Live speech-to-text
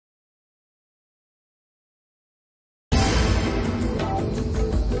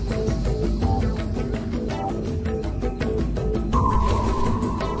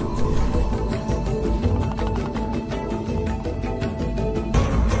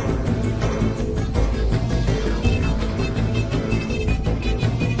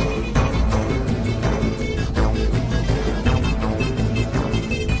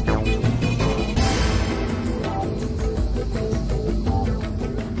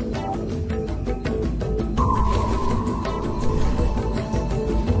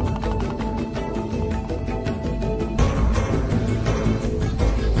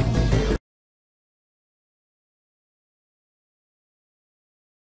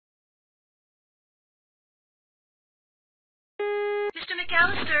Mr.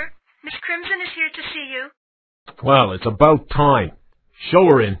 McAllister, Miss Crimson is here to see you. Well, it's about time. Show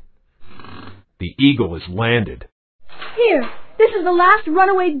her in. The eagle has landed. Here, this is the last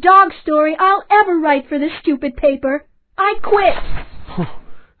runaway dog story I'll ever write for this stupid paper. I quit.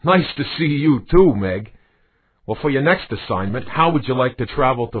 Nice to see you too, Meg. Well, for your next assignment, how would you like to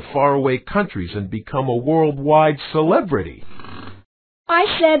travel to faraway countries and become a worldwide celebrity? I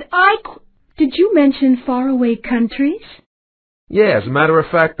said Did you mention faraway countries? Yeah, as a matter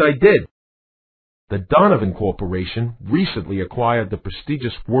of fact, I did. The Donovan Corporation recently acquired the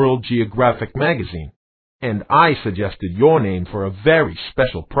prestigious World Geographic magazine, and I suggested your name for a very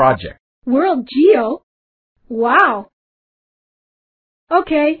special project. World Geo? Wow.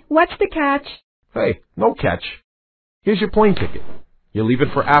 Okay, what's the catch? Hey, no catch. Here's your plane ticket. You're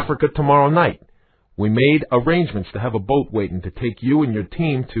leaving for Africa tomorrow night. We made arrangements to have a boat waiting to take you and your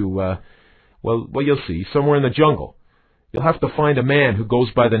team to, well, you'll see, somewhere in the jungle. You'll have to find a man who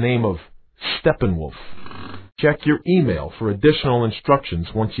goes by the name of Steppenwolf. Check your email for additional instructions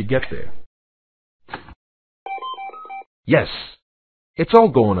once you get there. Yes, it's all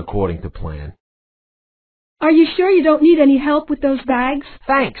going according to plan. Are you sure you don't need any help with those bags?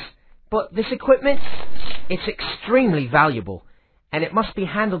 Thanks, but this equipment, it's extremely valuable, and it must be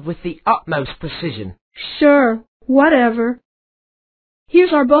handled with the utmost precision. Sure, whatever.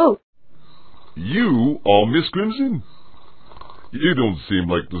 Here's our boat. You are Miss Crimson? You don't seem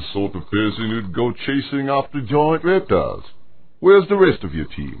like the sort of person who'd go chasing after giant reptiles. Where's the rest of your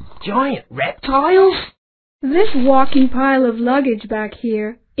team? Giant reptiles? This walking pile of luggage back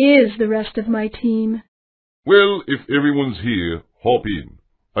here is the rest of my team. Well, if everyone's here, hop in.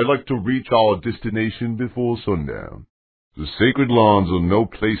 I'd like to reach our destination before sundown. The sacred lawns are no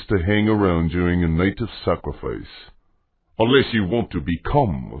place to hang around during a night of sacrifice. Unless you want to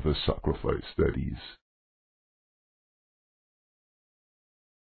become the sacrifice, that is.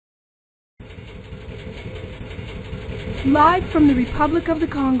 Live from the Republic of the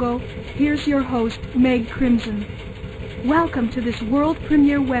Congo, here's your host, Meg Crimson. Welcome to this world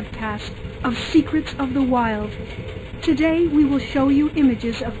premiere webcast of Secrets of the Wild. Today we will show you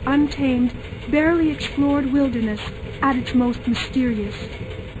images of untamed, barely explored wilderness at its most mysterious.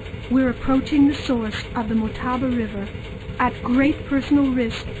 We're approaching the source of the Motaba River at great personal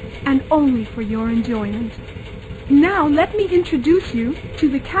risk and only for your enjoyment. Now let me introduce you to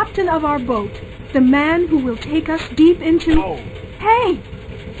the captain of our boat, the man who will take us deep into... Oh. Hey!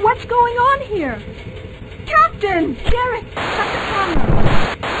 What's going on here? Captain! Derek! Shut the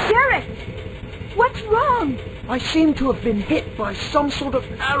camera! Derek! What's wrong? I seem to have been hit by some sort of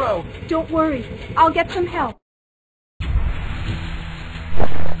arrow. Don't worry. I'll get some help.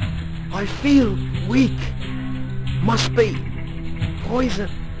 I feel weak. Must be poison.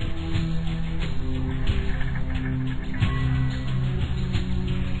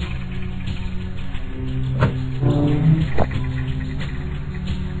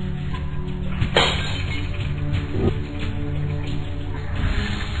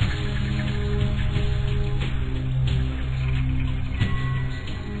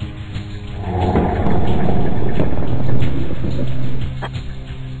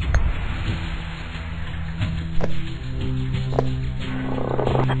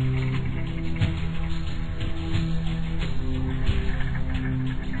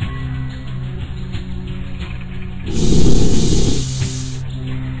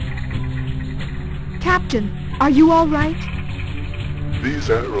 Captain, are you all right? These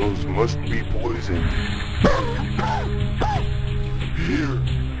arrows must be poisoned. Here,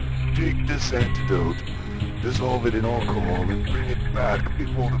 take this antidote, dissolve it in alcohol, and bring it back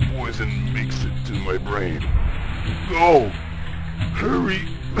before the poison makes it to my brain. Go! Hurry!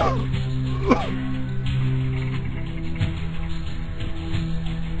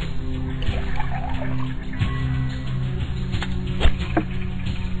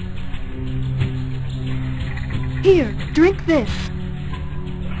 Here, drink this.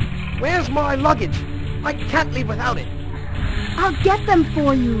 Where's my luggage? I can't leave without it. I'll get them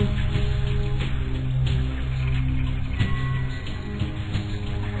for you.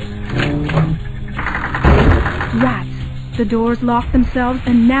 Rats. The doors locked themselves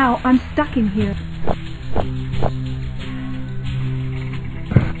and now I'm stuck in here.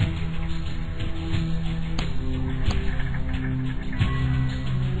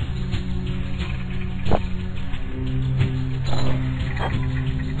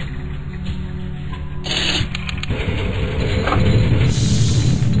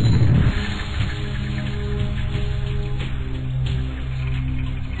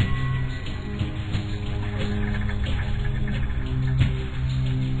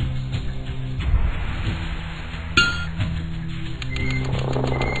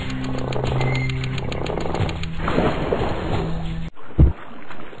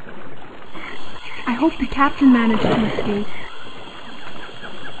 captain managed to escape.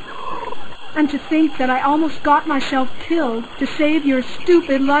 And to think that I almost got myself killed to save your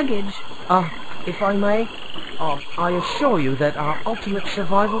stupid luggage. If I may, I assure you that our ultimate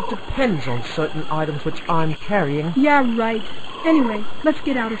survival depends on certain items which I'm carrying. Yeah, right. Anyway, let's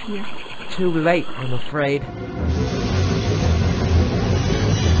get out of here. Too late, I'm afraid.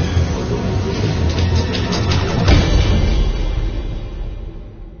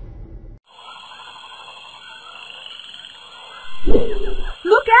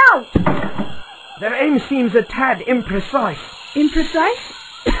 Look out! Their aim seems a tad imprecise. Imprecise?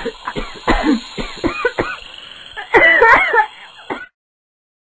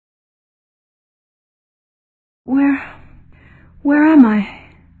 Where am I?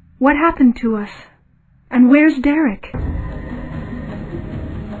 What happened to us? And where's Derek?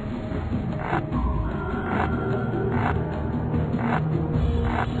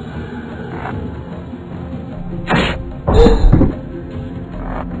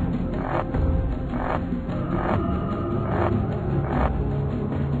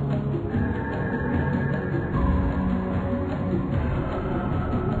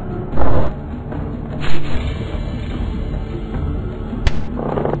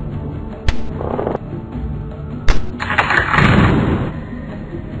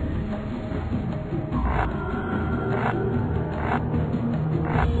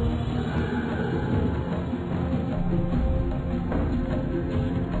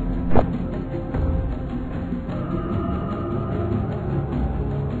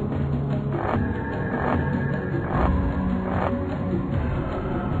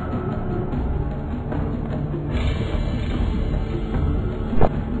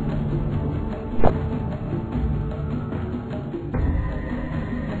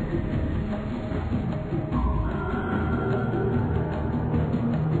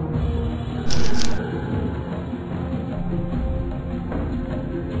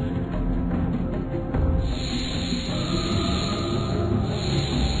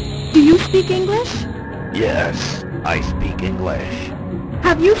 Do you speak English? Yes, I speak English.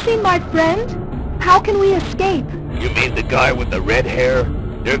 Have you seen my friend? How can we escape? You mean the guy with the red hair?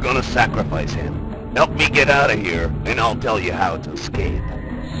 They're gonna sacrifice him. Help me get out of here, and I'll tell you how to escape.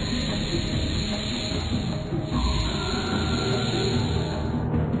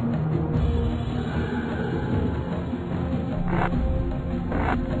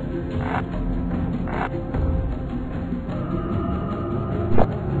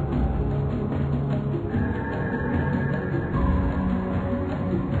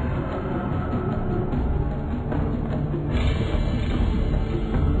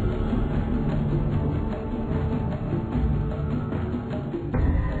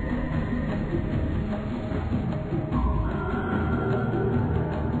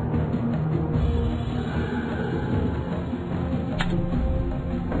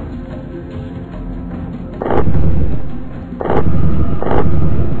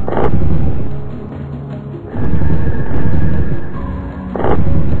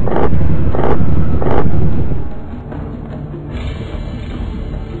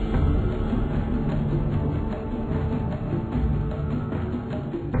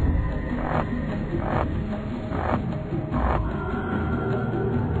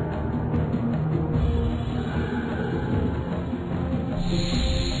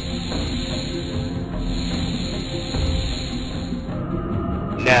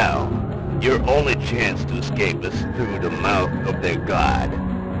 Now, your only chance to escape is through the mouth of their god.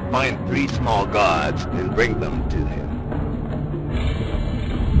 Find 3 small gods and bring them to him.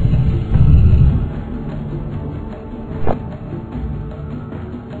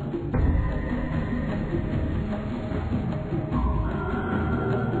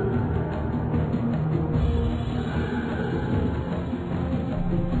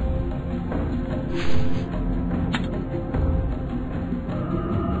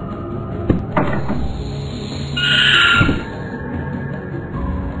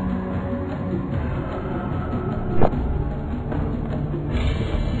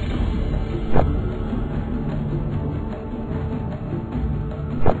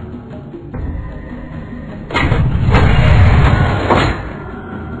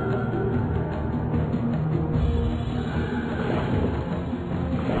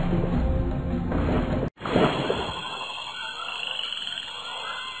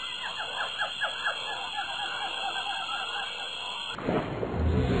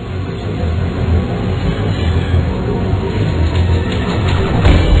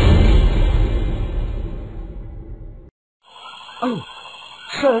 Oh,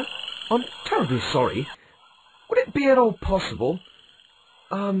 sir, I'm terribly sorry. Would it be at all possible,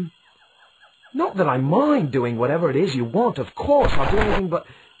 Not that I mind doing whatever it is you want, of course. I'll do anything but...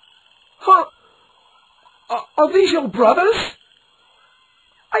 Huh? Are these your brothers?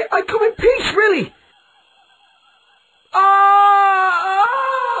 I come in peace, really.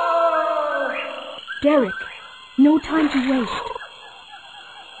 Derek, no time to waste.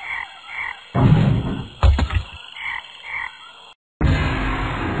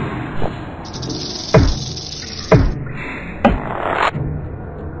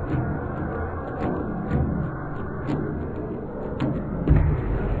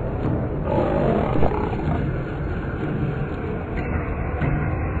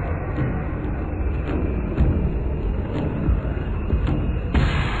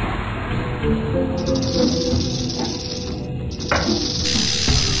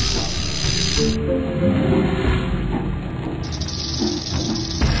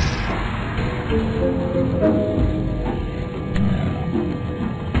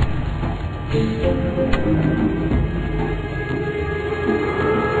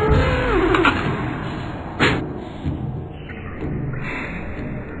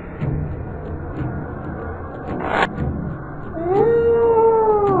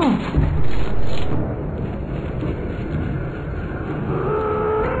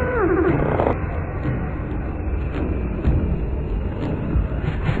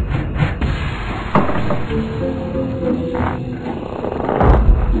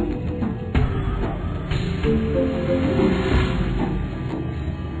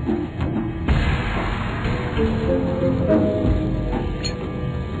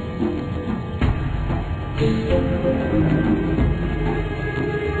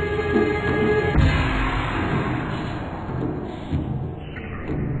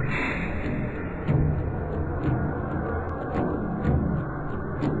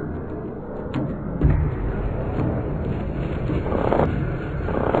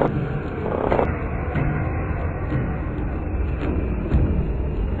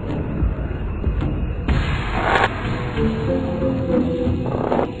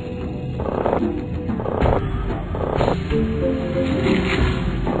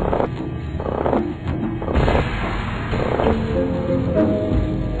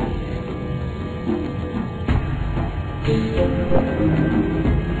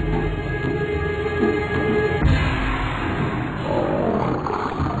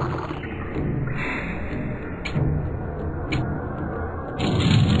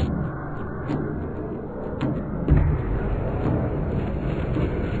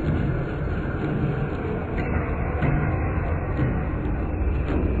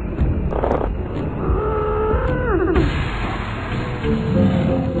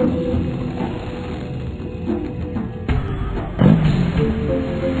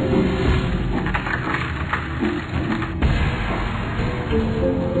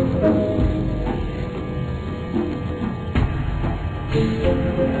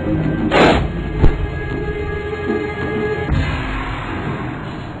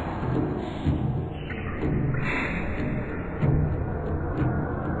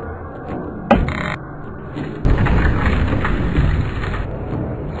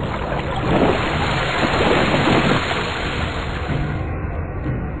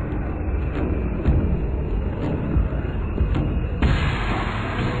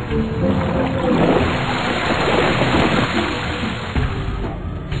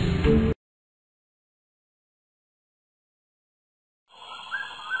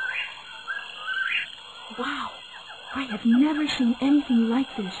 Wow, I have never seen anything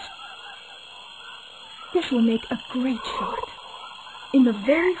like this. This will make a great shot. In the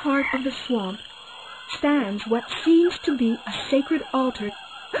very heart of the swamp stands what seems to be a sacred altar.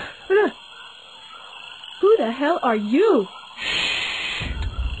 Who the hell are you? Shh.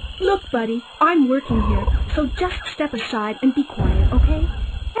 Look, buddy, I'm working here, so just step aside and be quiet, okay?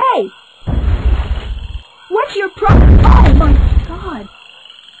 Hey! What's your problem? Oh my God!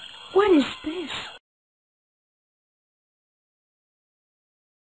 What is this?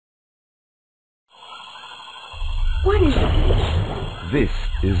 What is this? This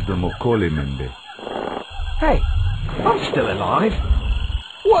is the Mokole Mende. Hey, I'm still alive.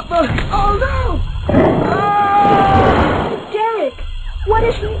 What the? Oh no! Ah! Derek, what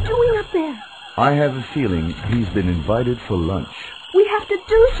is he doing up there? I have a feeling he's been invited for lunch. We have to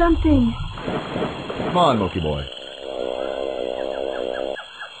do something. Come on, Monkey Boy.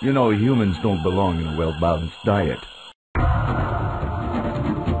 You know, humans don't belong in a well-balanced diet.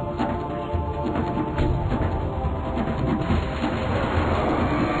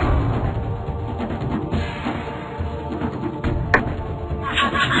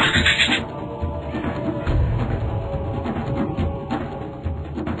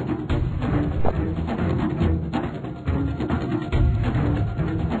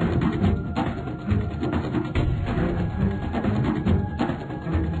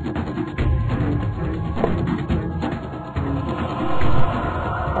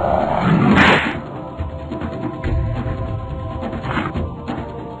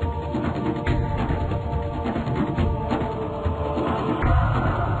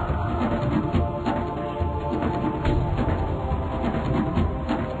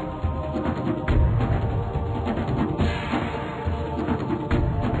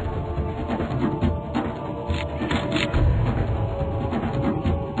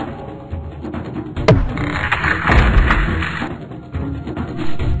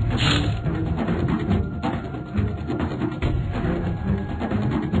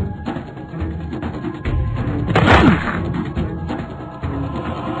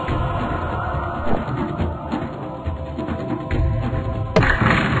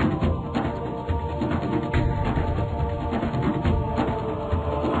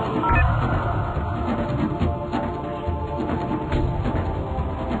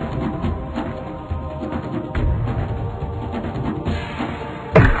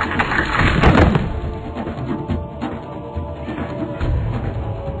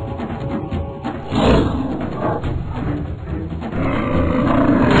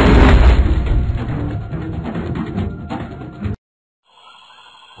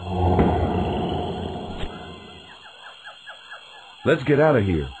 Let's get out of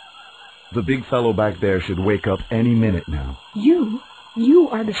here. The big fellow back there should wake up any minute now. You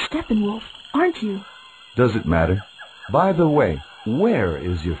are the Steppenwolf, aren't you? Does it matter? By the way, where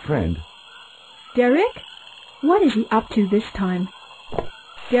is your friend? Derek? What is he up to this time?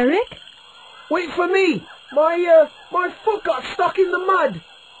 Derek? Wait for me! My foot got stuck in the mud!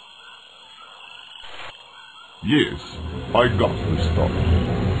 Yes, I got the stuff.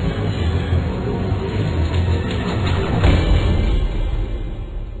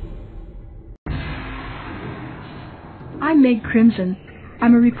 I'm Meg Crimson.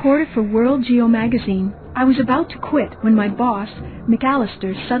 I'm a reporter for World Geo magazine. I was about to quit when my boss,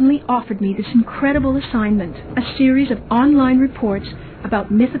 McAllister, suddenly offered me this incredible assignment, a series of online reports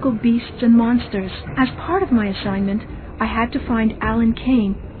about mythical beasts and monsters. As part of my assignment, I had to find Alan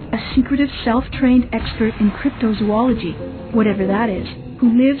Kane, a secretive self-trained expert in cryptozoology, whatever that is,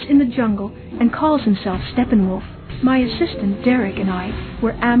 who lives in the jungle and calls himself Steppenwolf. My assistant, Derek, and I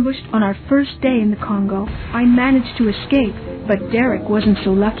were ambushed on our first day in the Congo. I managed to escape, but Derek wasn't so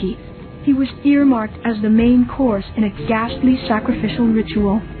lucky. He was earmarked as the main course in a ghastly sacrificial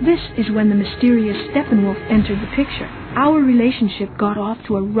ritual. This is when the mysterious Steppenwolf entered the picture. Our relationship got off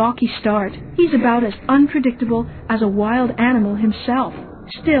to a rocky start. He's about as unpredictable as a wild animal himself.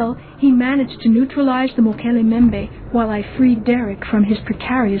 Still, he managed to neutralize the Mokele Membe while I freed Derek from his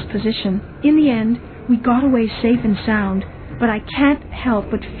precarious position. In the end, we got away safe and sound, but I can't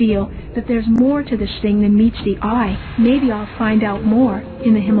help but feel that there's more to this thing than meets the eye. Maybe I'll find out more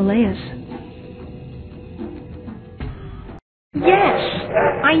in the Himalayas. Yes,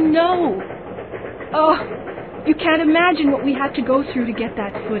 I know. Oh, you can't imagine what we had to go through to get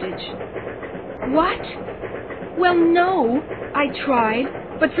that footage. What? Well, no, I tried,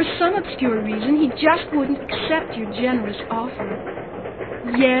 but for some obscure reason, he just wouldn't accept your generous offer.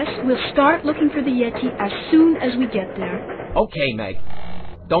 Yes, we'll start looking for the Yeti as soon as we get there. Okay, Meg.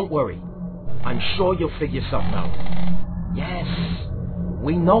 Don't worry. I'm sure you'll figure something out. Yes,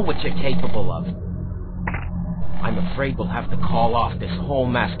 we know what you're capable of. I'm afraid we'll have to call off this whole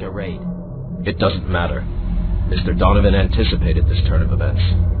masquerade. It doesn't matter. Mr. Donovan anticipated this turn of events.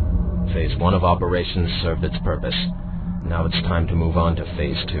 Phase 1 of operations served its purpose. Now it's time to move on to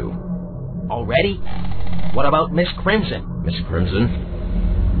Phase 2. Already? What about Miss Crimson? Miss Crimson?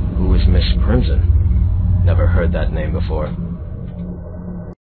 Who is Miss Crimson? Never heard that name before.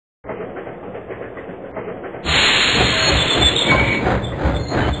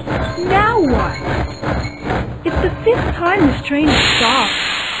 Now what? It's the 5th time this train has stopped.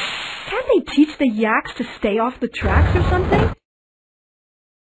 Can't they teach the yaks to stay off the tracks or something?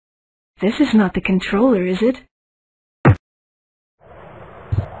 This is not the controller, is it?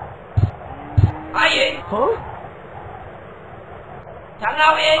 Aye! Huh?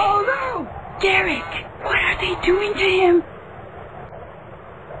 Oh no! Derek, what are they doing to him?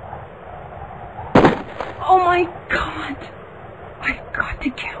 Oh my God! I've got to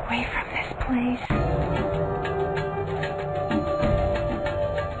get away from this place.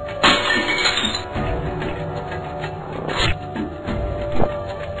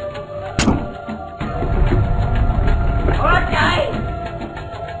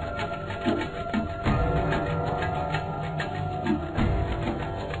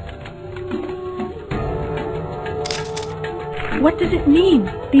 What does it mean?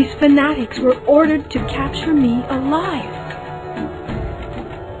 These fanatics were ordered to capture me alive.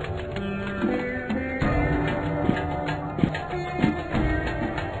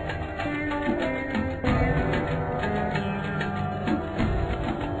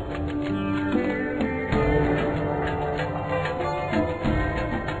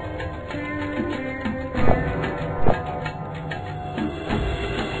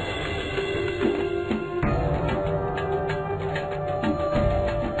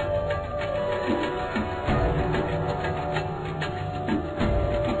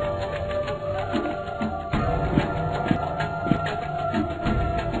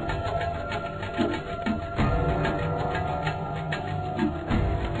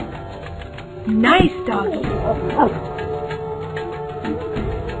 Nice, doggy.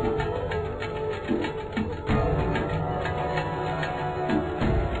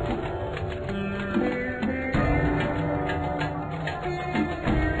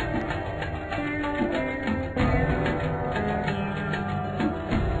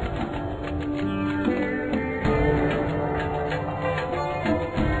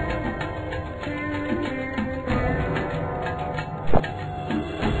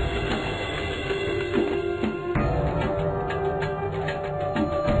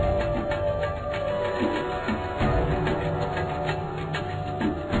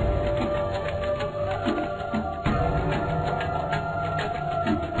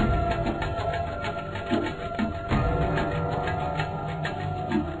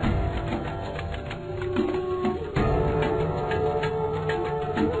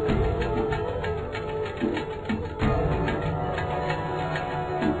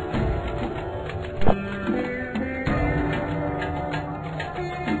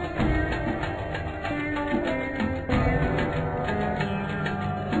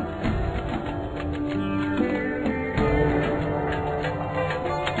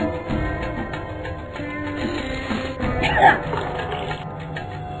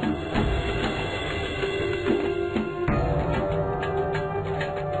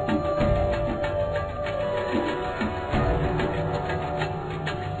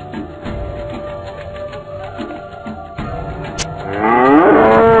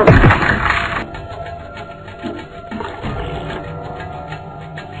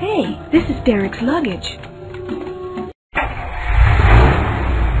 Derek's luggage.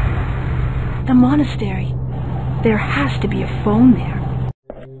 The monastery. There has to be a phone there.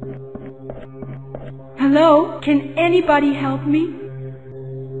 Hello? Can anybody help me?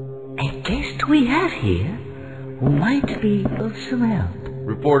 A guest we have here who might be of some help.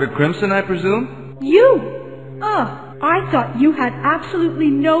 Reporter Crimson, I presume? You! I thought you had absolutely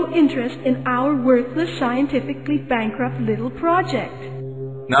no interest in our worthless, scientifically bankrupt little project.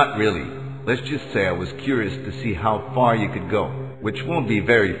 Not really. Let's just say I was curious to see how far you could go, which won't be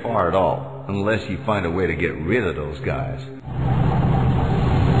very far at all, unless you find a way to get rid of those guys.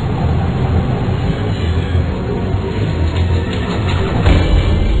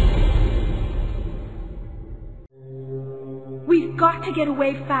 We've got to get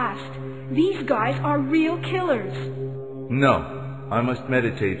away fast. These guys are real killers. No, I must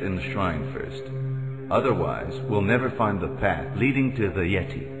meditate in the shrine first. Otherwise, we'll never find the path leading to the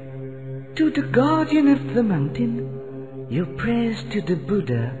Yeti. To the guardian of the mountain, your prayers to the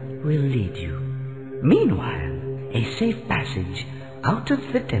Buddha will lead you. Meanwhile, a safe passage out of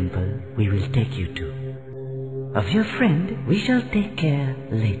the temple we will take you to. Of your friend, we shall take care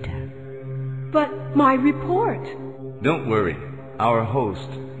later. But my report. Don't worry, our host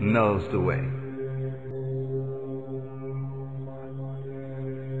knows the way.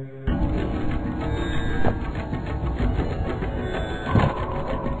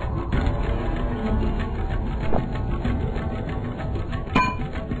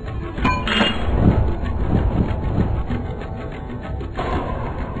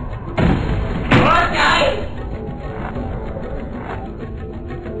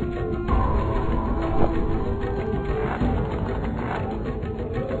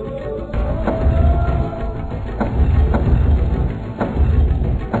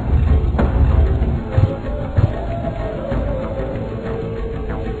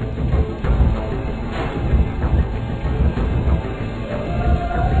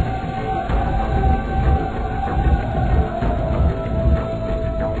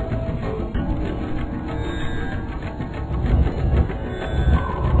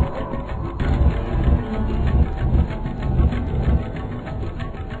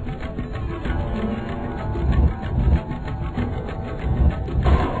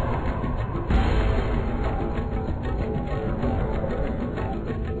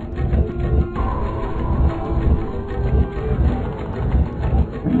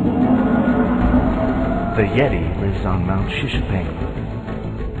 The Yeti lives on Mount Shishapang.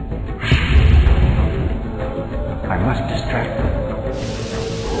 I must distract them.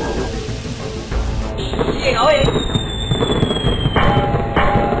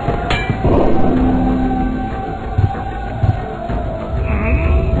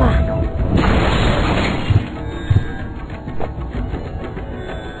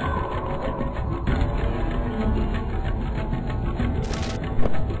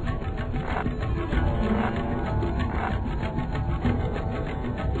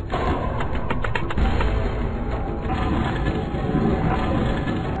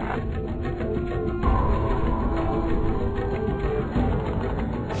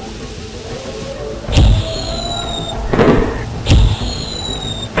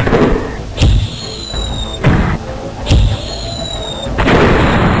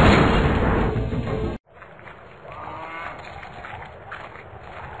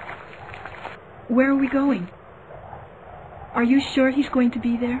 Where are we going? Are you sure he's going to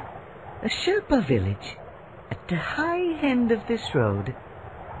be there? A Sherpa village, at the high end of this road.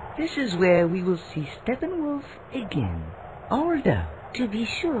 This is where we will see Steppenwolf again. Although, to be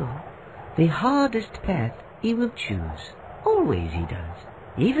sure, the hardest path he will choose. Always he does.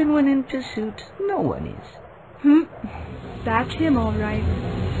 Even when in pursuit, no one is. That's him, all right.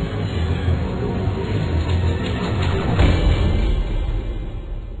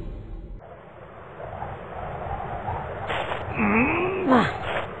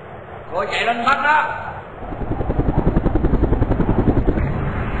 Cô chạy lên bắt đó.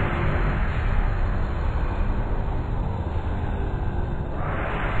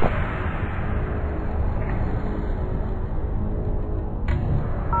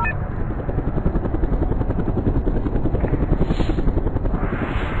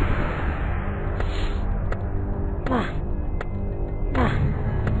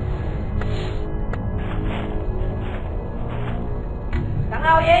 Đằng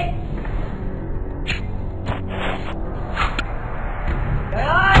nào vậy? Trời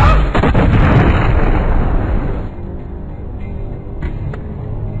ơi!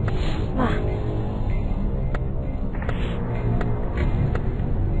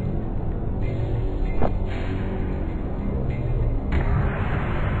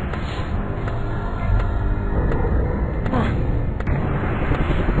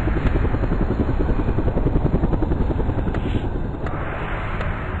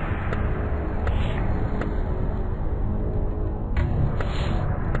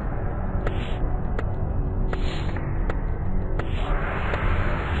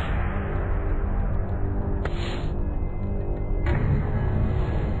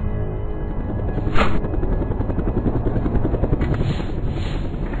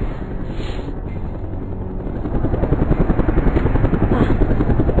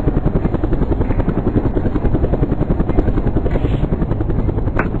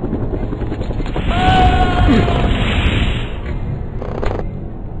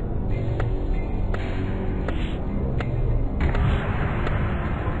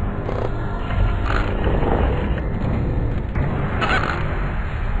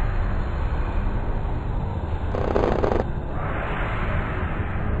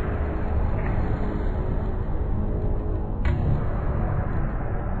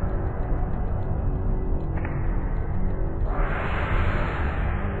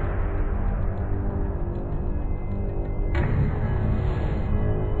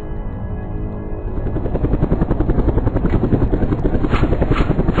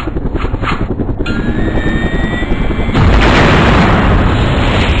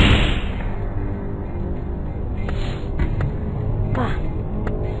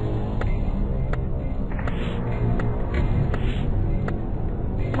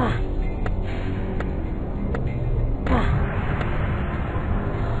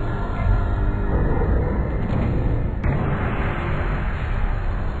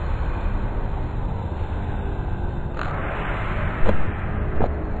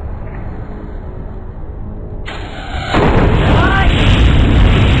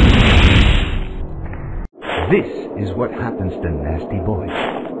 This is what happens to nasty boys.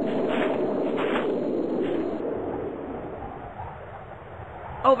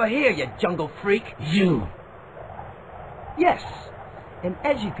 Over here, you jungle freak. You! Yes, and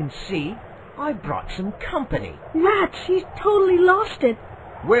as you can see, I brought some company. Rats, he's totally lost it.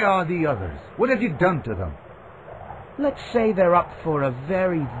 Where are the others? What have you done to them? Let's say they're up for a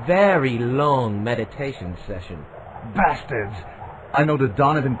very, very long meditation session. Bastards! I know the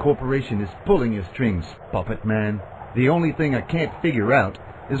Donovan Corporation is pulling your strings, puppet man. The only thing I can't figure out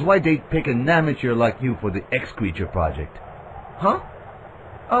is why they'd pick an amateur like you for the X-Creature project. Huh?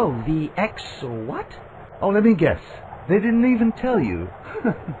 Oh, the X or what? Oh, let me guess. They didn't even tell you.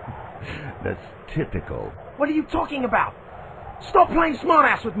 That's typical. What are you talking about? Stop playing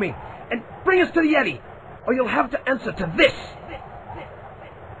smartass with me and bring us to the Yeti, or you'll have to answer to this.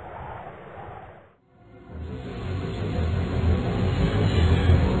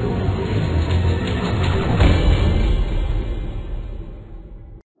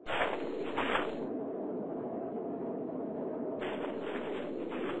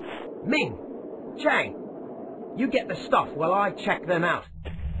 Ming, Chang, you get the stuff while I check them out.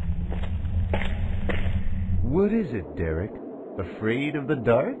 What is it, Derek? Afraid of the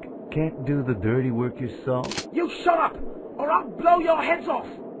dark? Can't do the dirty work yourself? You shut up, or I'll blow your heads off!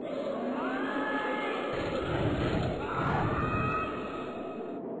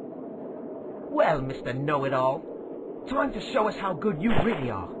 Well, Mr. Know-It-All, time to show us how good you really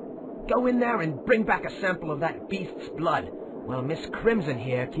are. Go in there and bring back a sample of that beast's blood, while Miss Crimson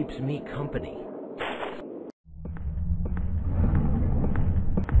here keeps me company.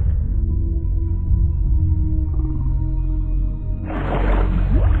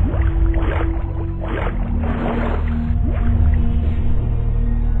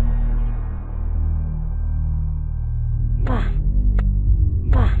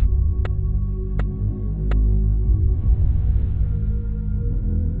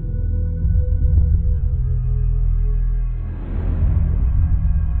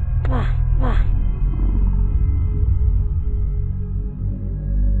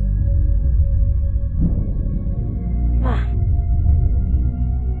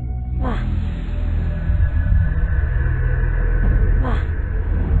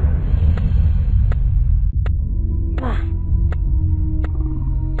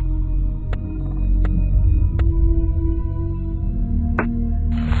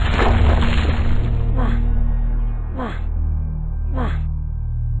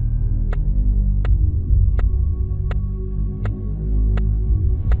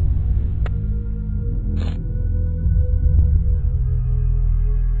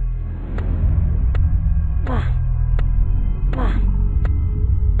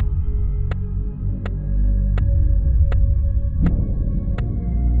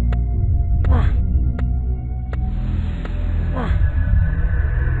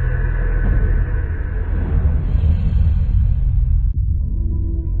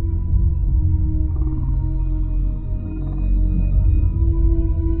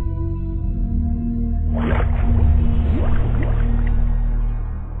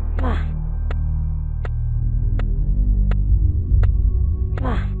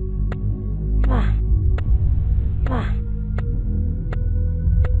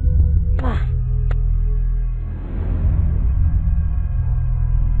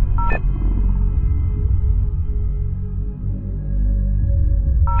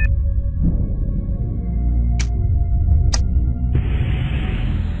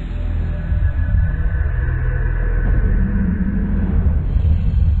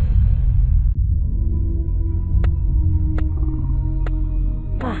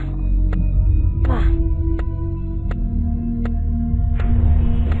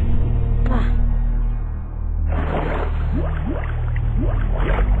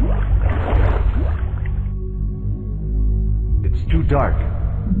 Too dark.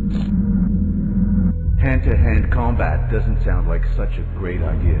 Hand-to-hand combat doesn't sound like such a great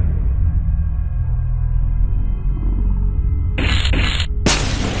idea.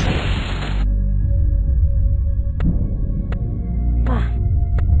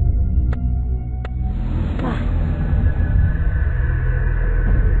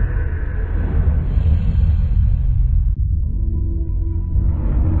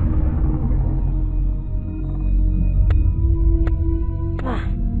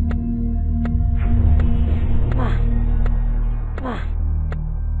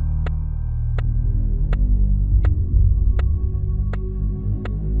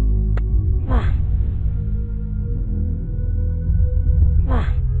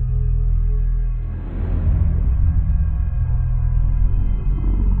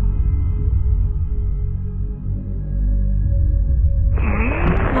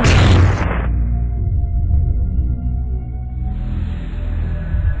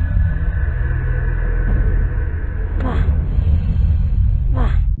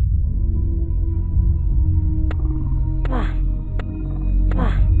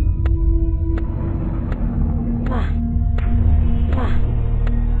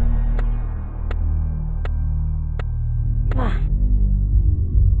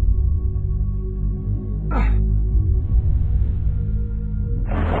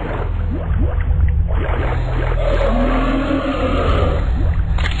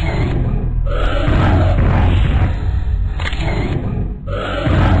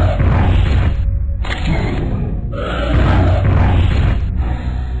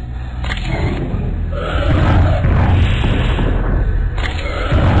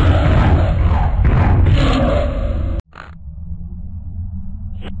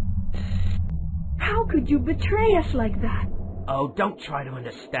 you betray us like that? Oh, don't try to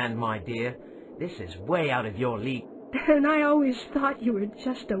understand, my dear. This is way out of your league. And I always thought you were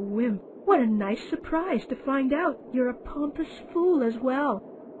just a wimp. What a nice surprise to find out you're a pompous fool as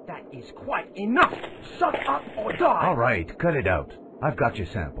well. That is quite enough. Shut up or die. All right, cut it out. I've got your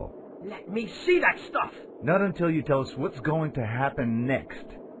sample. Let me see that stuff. Not until you tell us what's going to happen next.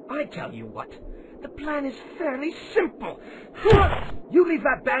 I tell you what, the plan is fairly simple. You leave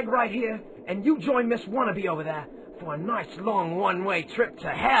that bag right here, and you join Miss Wannabe over there for a nice long one-way trip to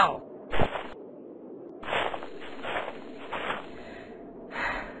hell.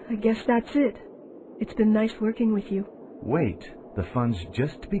 I guess that's it. It's been nice working with you. Wait, the fun's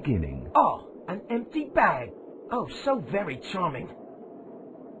just beginning. Oh, an empty bag. Oh, so very charming.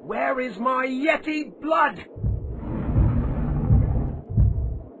 Where is my Yeti blood?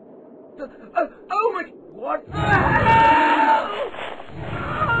 Oh my... What the hell?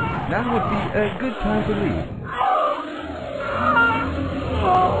 Now would be a good time to leave.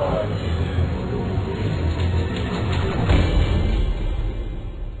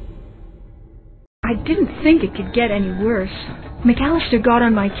 I didn't think it could get any worse. McAllister got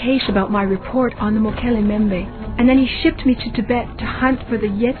on my case about my report on the Mokele Membe, and then he shipped me to Tibet to hunt for the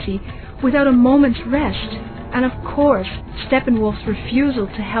Yeti without a moment's rest. And of course, Steppenwolf's refusal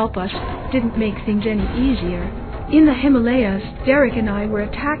to help us didn't make things any easier. In the Himalayas, Derek and I were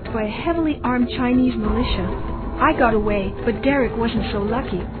attacked by a heavily armed Chinese militia. I got away, but Derek wasn't so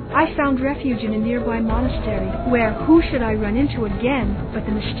lucky. I found refuge in a nearby monastery, where who should I run into again but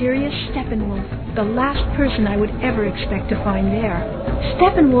the mysterious Steppenwolf, the last person I would ever expect to find there.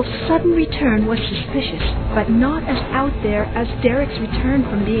 Steppenwolf's sudden return was suspicious, but not as out there as Derek's return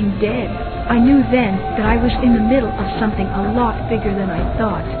from being dead. I knew then that I was in the middle of something a lot bigger than I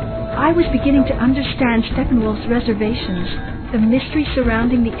thought. I was beginning to understand Steppenwolf's reservations. The mystery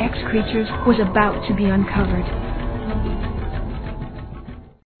surrounding the X-creatures was about to be uncovered.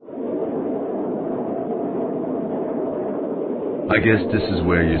 I guess this is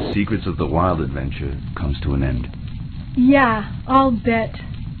where your Secrets of the Wild adventure comes to an end. Yeah, I'll bet.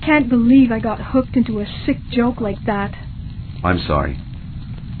 Can't believe I got hooked into a sick joke like that. I'm sorry.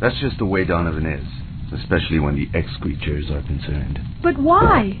 That's just the way Donovan is, especially when the X-creatures are concerned. But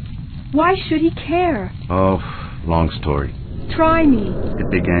why? Why should he care? Oh, long story. Try me. It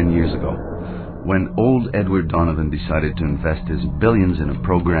began years ago, when old Edward Donovan decided to invest his billions in a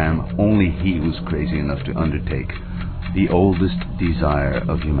program only he was crazy enough to undertake. The oldest desire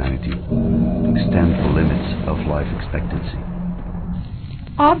of humanity. Extend the limits of life expectancy.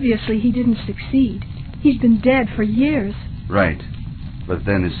 Obviously he didn't succeed. He's been dead for years. Right. But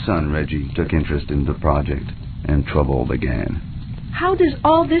then his son, Reggie, took interest in the project, and trouble began. How does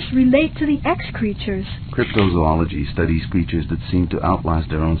all this relate to the X-creatures? Cryptozoology studies creatures that seem to outlast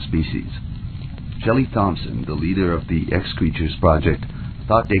their own species. Shelley Thompson, the leader of the X-creatures project,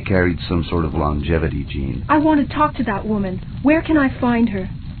 thought they carried some sort of longevity gene. I want to talk to that woman. Where can I find her?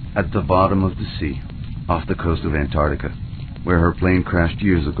 At the bottom of the sea, off the coast of Antarctica, where her plane crashed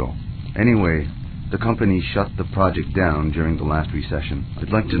years ago. Anyway, the company shut the project down during the last recession.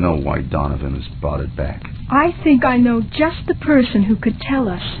 I'd like to know why Donovan has brought it back. I think I know just the person who could tell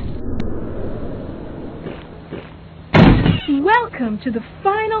us. Welcome to the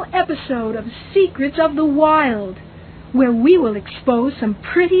final episode of Secrets of the Wild, where we will expose some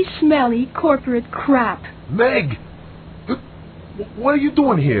pretty smelly corporate crap. Meg! What are you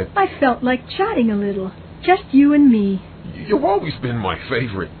doing here? I felt like chatting a little. Just you and me. You've always been my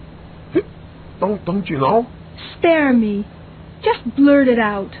favorite. Don't you know? Spare me. Just blurt it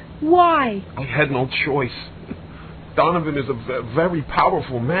out. Why? I had no choice. Donovan is a very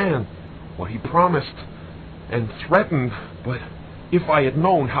powerful man. Well, he promised and threatened, but if I had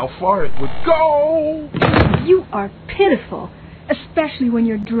known how far it would go... You are pitiful, especially when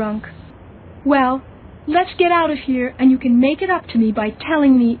you're drunk. Well, let's get out of here, and you can make it up to me by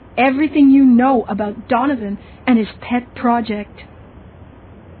telling me everything you know about Donovan and his pet project.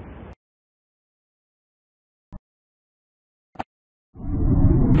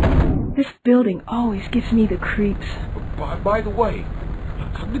 This building always gives me the creeps. By the way,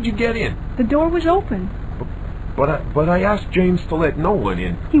 how did you get in? The door was open. But I asked James to let no one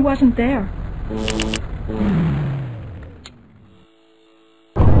in. He wasn't there.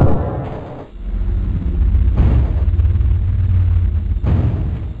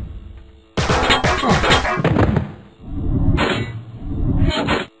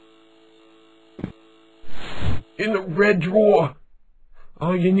 In the red drawer.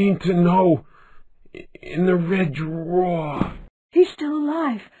 All you need to know. In the red drawer. He's still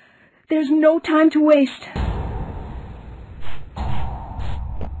alive. There's no time to waste.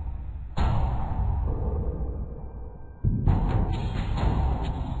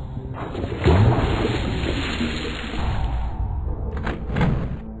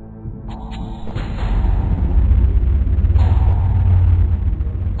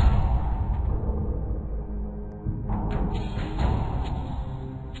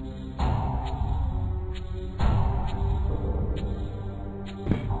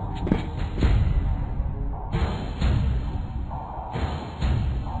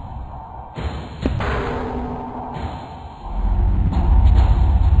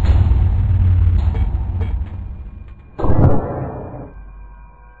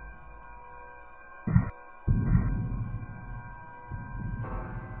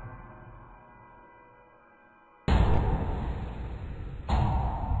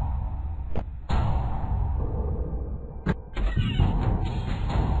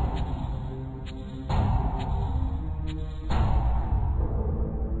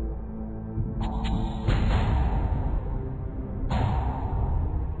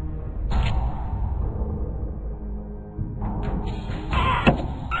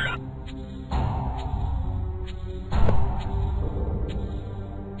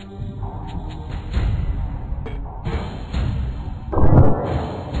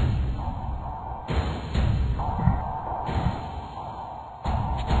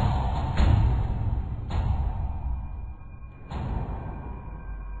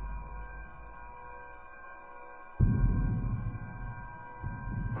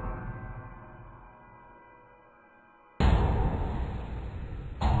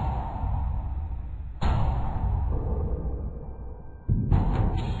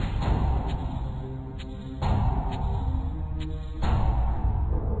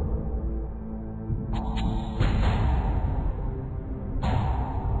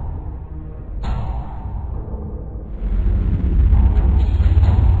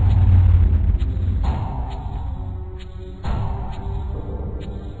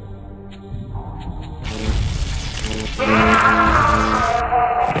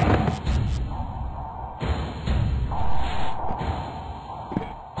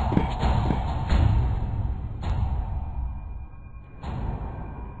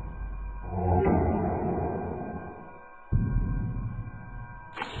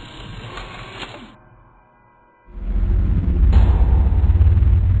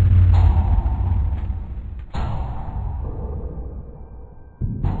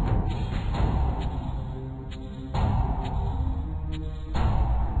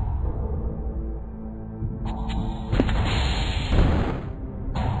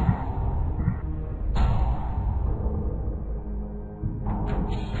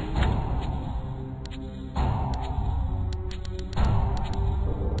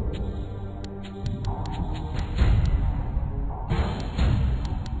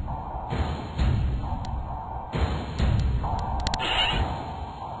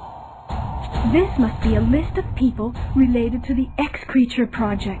 This must be a list of people related to the X-Creature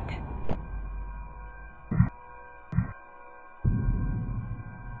Project.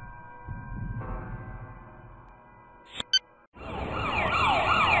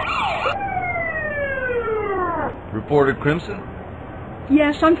 Reporter Crimson?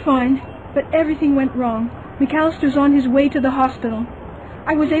 Yes, I'm fine, but everything went wrong. McAllister's on his way to the hospital.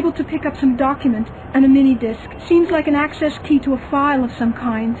 I was able to pick up some document and a mini-disc. Seems like an access key to a file of some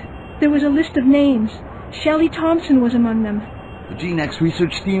kind. There was a list of names. Shelley Thompson was among them. The GeneX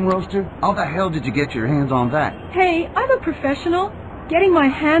research steam roaster? How the hell did you get your hands on that? Hey, I'm a professional. Getting my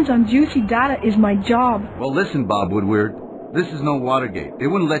hands on juicy data is my job. Well, listen, Bob Woodward. This is no Watergate. They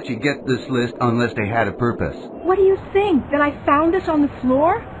wouldn't let you get this list unless they had a purpose. What do you think? That I found this on the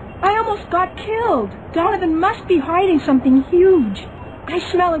floor? I almost got killed. Donovan must be hiding something huge. I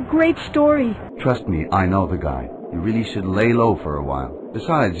smell a great story. Trust me, I know the guy. You really should lay low for a while.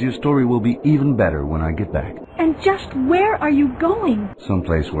 Besides, your story will be even better when I get back. And just where are you going?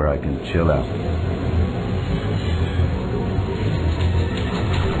 Someplace where I can chill out.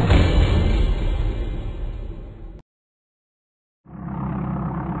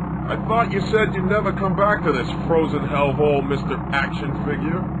 I thought you said you'd never come back to this frozen hellhole, Mr. Action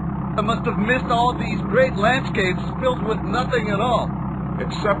Figure. I must have missed all these great landscapes filled with nothing at all.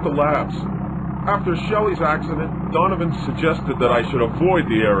 Except the labs. After Shelley's accident, Donovan suggested that I should avoid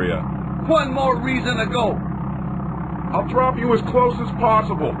the area. One more reason to go. I'll drop you as close as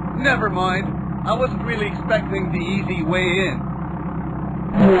possible. Never mind. I wasn't really expecting the easy way in.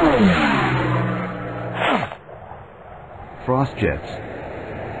 Frost jets.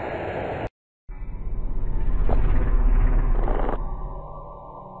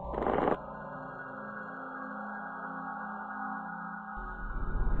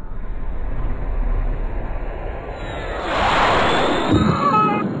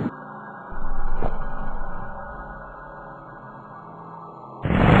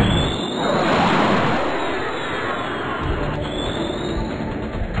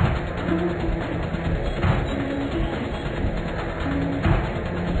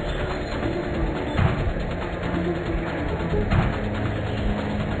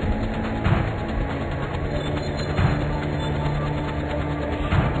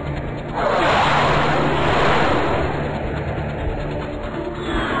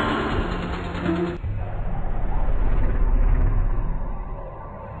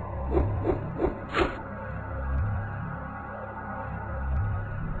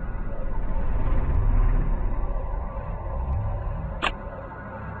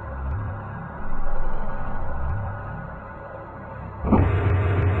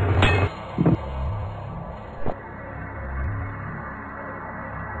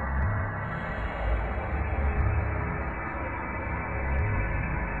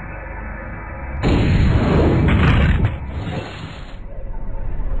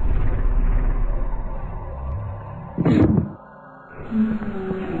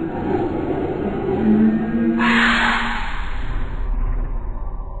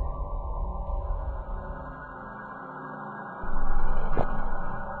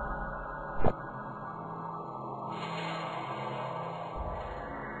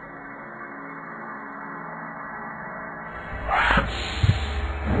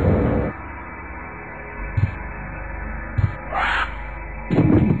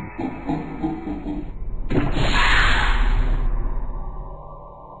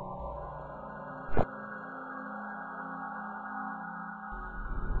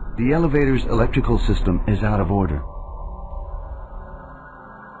 The elevator's electrical system is out of order.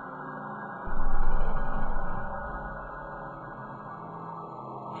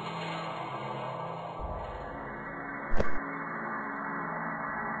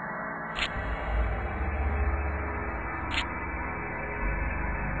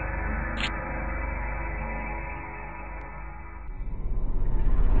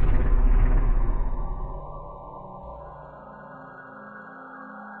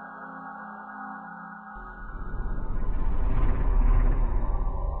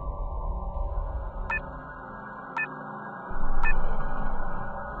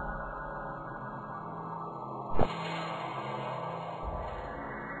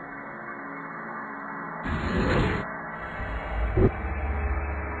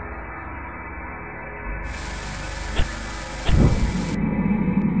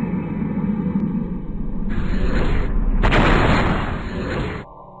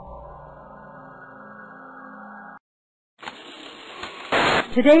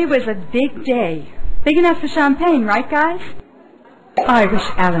 Today was a big day. Big enough for champagne, right, guys? I wish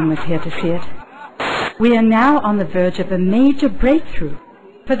Alan was here to see it. We are now on the verge of a major breakthrough.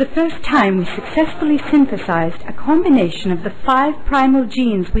 For the first time, we successfully synthesized a combination of the 5 primal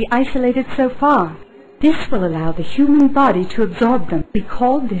genes we isolated so far. This will allow the human body to absorb them. We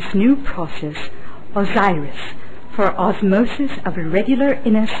call this new process Osiris, for osmosis of irregular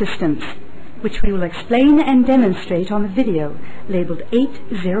inner systems, which we will explain and demonstrate on the video labeled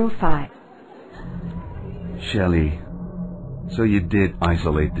 805. Shelley, so you did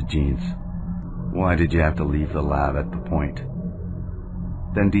isolate the genes. Why did you have to leave the lab at the point?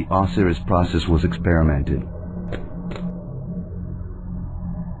 Then the Osiris process was experimented.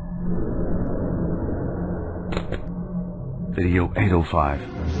 Video 805.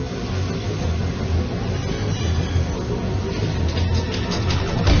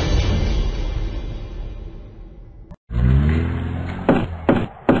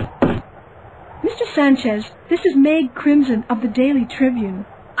 Mr. Sanchez, this is Meg Crimson of the Daily Tribune.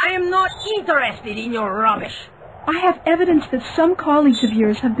 I am not interested in your rubbish. I have evidence that some colleagues of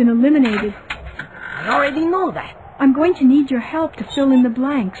yours have been eliminated. I already know that. I'm going to need your help to fill in the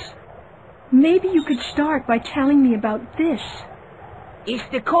blanks. Maybe you could start by telling me about this. It's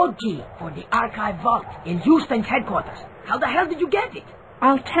the code key for the archive vault in Houston's headquarters. How the hell did you get it?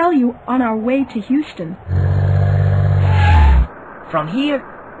 I'll tell you on our way to Houston. From here,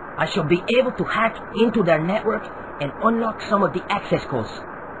 I shall be able to hack into their network and unlock some of the access codes.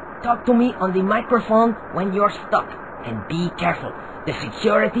 Talk to me on the microphone when you're stuck. And be careful. The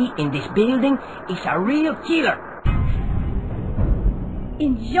security in this building is a real killer.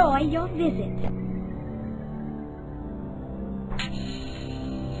 Enjoy your visit.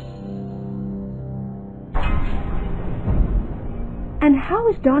 And how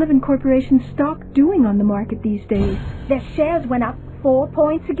is Donovan Corporation's stock doing on the market these days? Their shares went up 4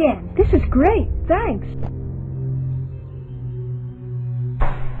 points again. This is great. Thanks.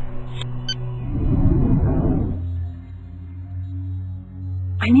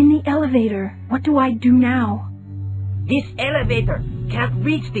 I'm in the elevator. What do I do now? This elevator can't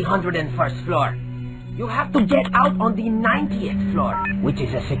reach the 101st floor. You have to get out on the 90th floor, which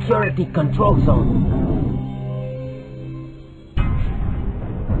is a security control zone.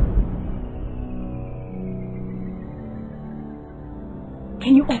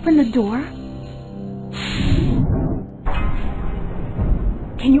 Can you open the door?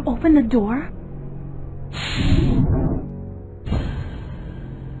 Can you open the door?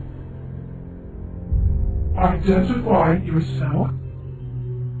 Identify yourself.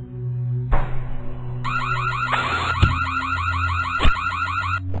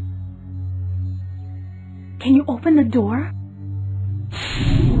 Can you open the door?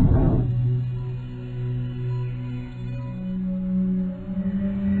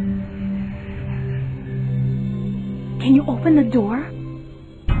 Can you open the door?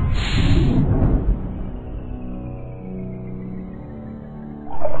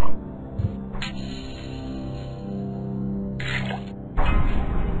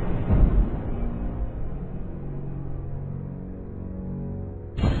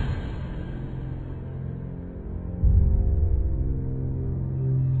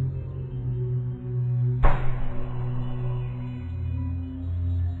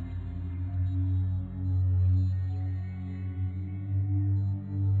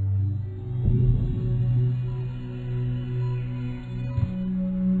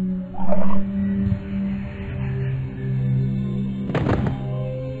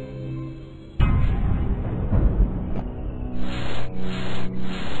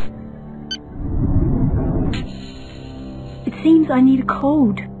 It seems I need a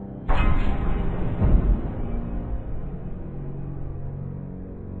code.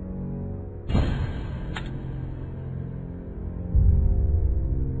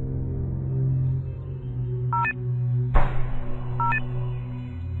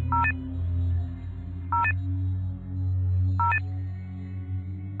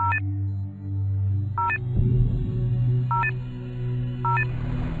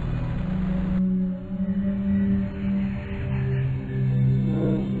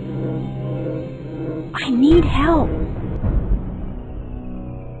 I need help.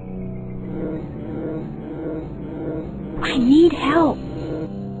 I need help.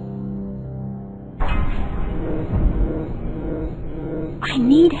 I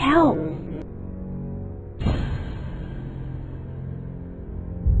need help.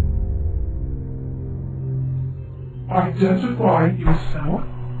 Identify yourself.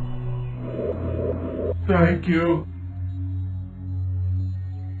 Thank you.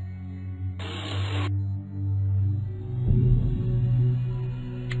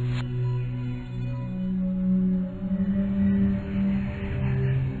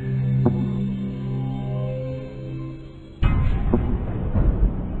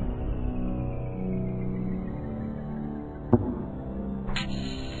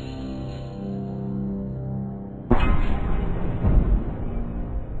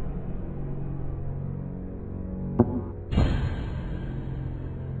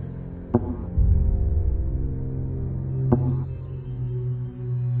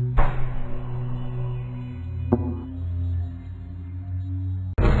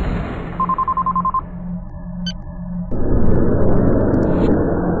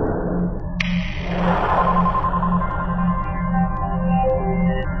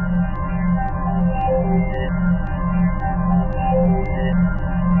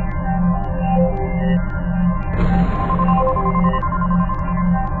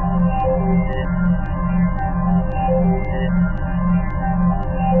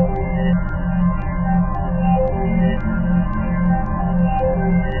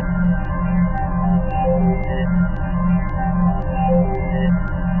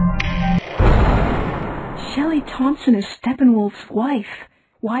 Johnson is Steppenwolf's wife.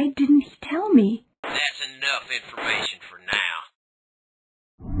 Why didn't he tell me? That's enough information for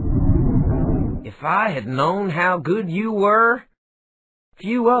now. If I had known how good you were...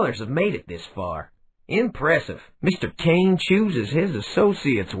 Few others have made it this far. Impressive. Mr. Kane chooses his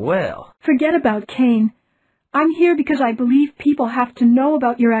associates well. Forget about Kane. I'm here because I believe people have to know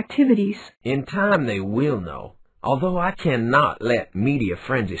about your activities. In time they will know, although I cannot let media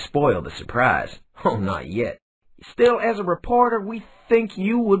frenzy spoil the surprise. Oh, not yet. Still, as a reporter, we think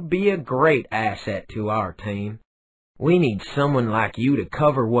you would be a great asset to our team. We need someone like you to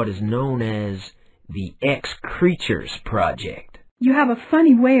cover what is known as the X-Creatures Project. You have a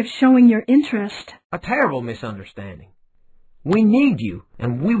funny way of showing your interest. A terrible misunderstanding. We need you,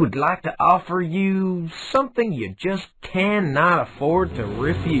 and we would like to offer you something you just cannot afford to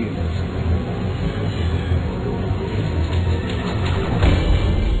refuse.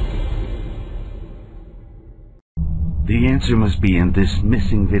 The answer must be in this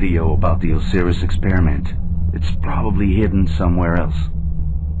missing video about the Osiris experiment. It's probably hidden somewhere else.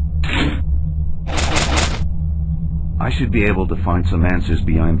 I should be able to find some answers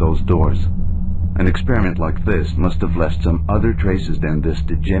behind those doors. An experiment like this must have left some other traces than this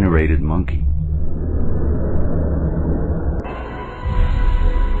degenerated monkey.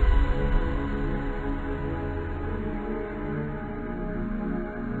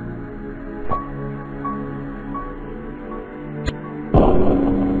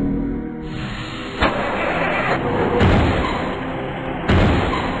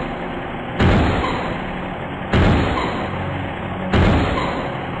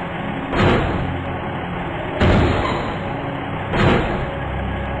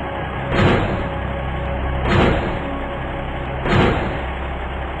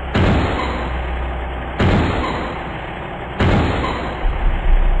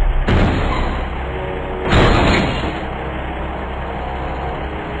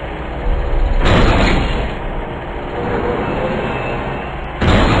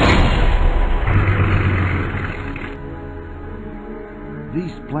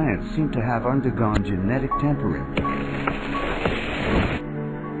 These plants seem to have undergone genetic tempering.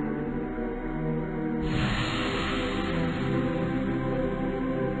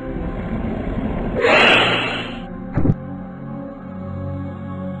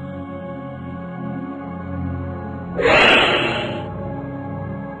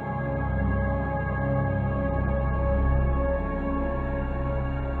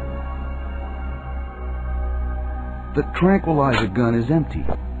 The tranquilizer gun is empty.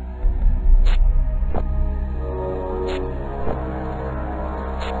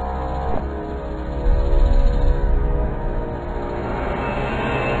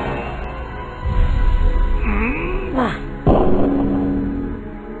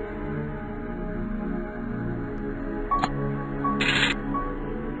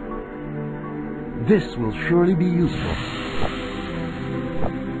 This will surely be useful.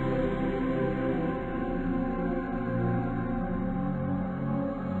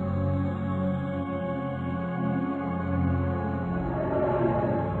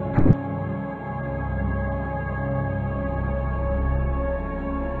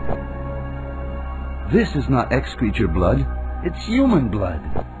 This is not X-Creature blood, it's human blood.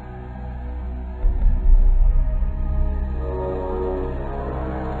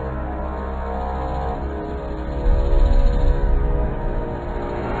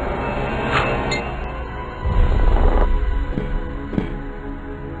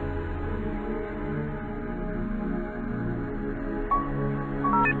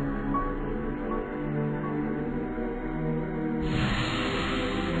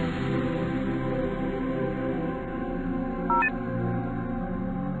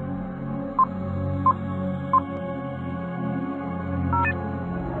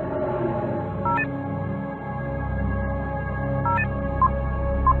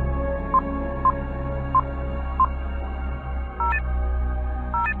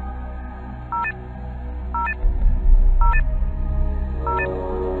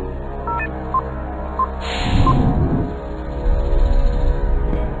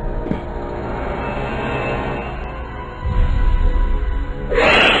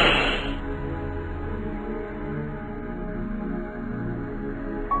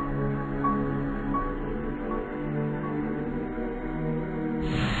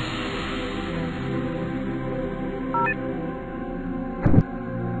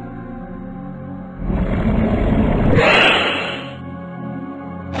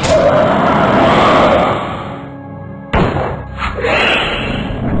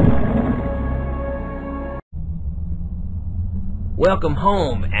 Welcome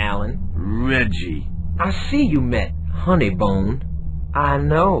home, Alan. Reggie. I see you met Honeybone. I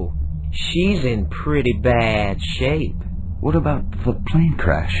know. She's in pretty bad shape. What about the plane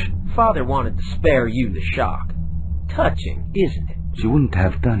crash? Father wanted to spare you the shock. Touching, isn't it? She wouldn't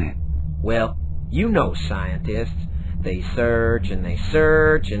have done it. Well, you know scientists. They search,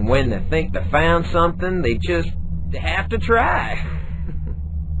 and when they think they found something, they just have to try.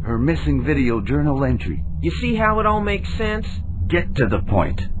 Her missing video journal entry. You see how it all makes sense? Get to the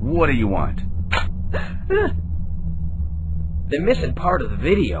point. What do you want? The missing part of the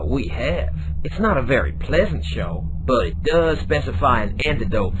video we have. It's not a very pleasant show, but it does specify an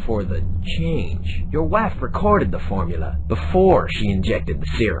antidote for the change. Your wife recorded the formula before she injected the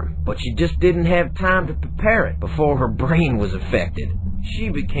serum, but she just didn't have time to prepare it before her brain was affected. She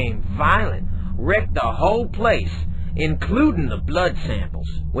became violent, wrecked the whole place, including the blood samples.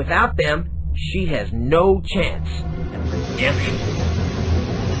 Without them, she has no chance at redemption.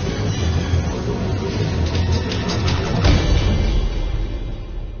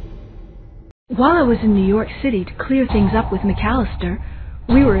 While I was in New York City to clear things up with McAllister,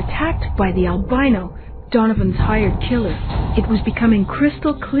 we were attacked by the albino, Donovan's hired killer. It was becoming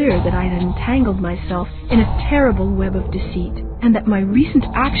crystal clear that I had entangled myself in a terrible web of deceit, and that my recent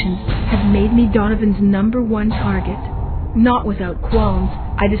actions had made me Donovan's #1 target. Not without qualms,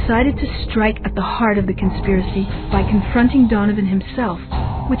 I decided to strike at the heart of the conspiracy by confronting Donovan himself.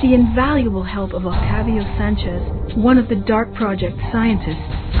 With the invaluable help of Octavio Sanchez, one of the Dark Project scientists,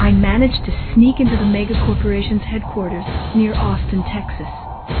 I managed to sneak into the mega corporation's headquarters near Austin, Texas.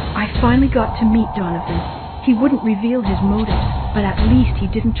 I finally got to meet Donovan. He wouldn't reveal his motives, but at least he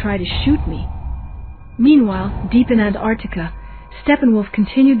didn't try to shoot me. Meanwhile, deep in Antarctica, Steppenwolf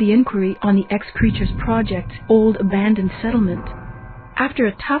continued the inquiry on the X-Creatures Project's old abandoned settlement. After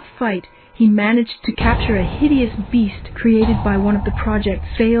a tough fight, he managed to capture a hideous beast created by one of the project's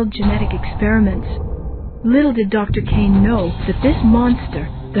failed genetic experiments. Little did Dr. Kane know that this monster,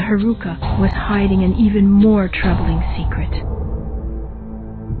 the Haruka, was hiding an even more troubling secret.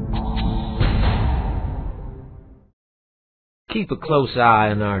 Keep a close eye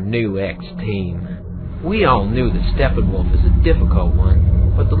on our new X-team. We all knew that Steppenwolf is a difficult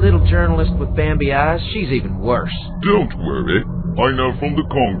one, but the little journalist with Bambi eyes, she's even worse. Don't worry. I know from the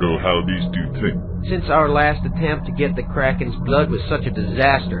Congo how these two think. Since our last attempt to get the Kraken's blood was such a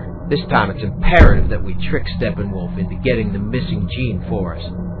disaster, this time it's imperative that we trick Steppenwolf into getting the missing gene for us.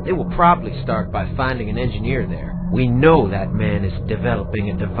 They will probably start by finding an engineer there. We know that man is developing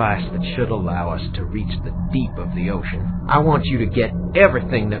a device that should allow us to reach the deep of the ocean. I want you to get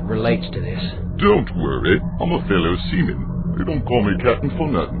everything that relates to this. Don't worry, I'm a fellow seaman. They don't call me captain for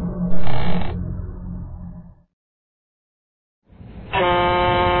nothing.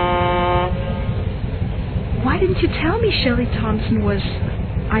 Why didn't you tell me Shelley Thompson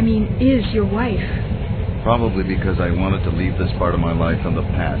is your wife? Probably because I wanted to leave this part of my life in the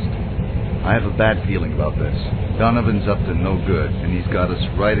past. I have a bad feeling about this. Donovan's up to no good, and he's got us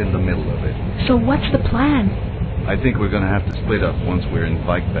right in the middle of it. So what's the plan? I think we're going to have to split up once we're in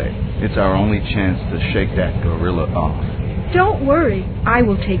Pike Bay. It's our only chance to shake that gorilla off. Don't worry, I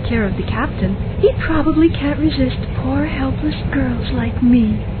will take care of the captain. He probably can't resist poor helpless girls like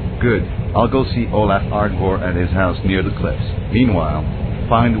me. Good. I'll go see Olaf Ardgor at his house near the cliffs. Meanwhile,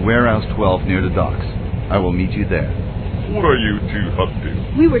 find Warehouse 12 near the docks. I will meet you there. What are you two up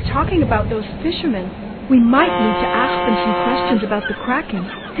to? We were talking about those fishermen. We might need to ask them some questions about the Kraken.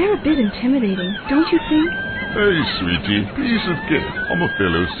 They're a bit intimidating, don't you think? Hey, sweetie, please forget it. I'm a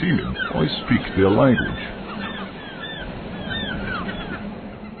fellow seaman. I speak their language.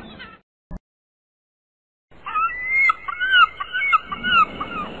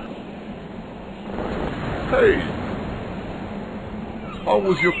 Hey, how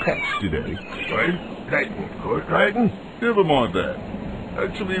was your catch today? Kraken? Never mind that.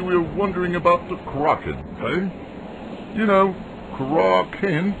 Actually, we're wondering about the Kraken, eh? You know,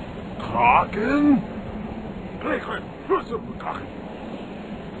 Kraken. Kraken?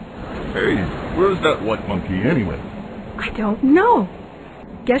 Hey, where's that white monkey anyway? I don't know.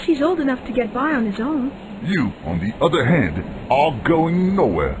 Guess he's old enough to get by on his own. You, on the other hand, are going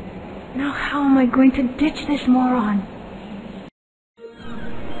nowhere. Now how am I going to ditch this moron?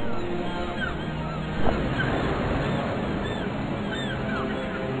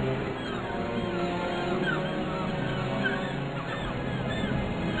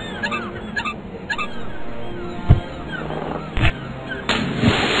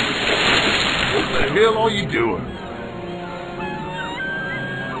 What the hell are you doing?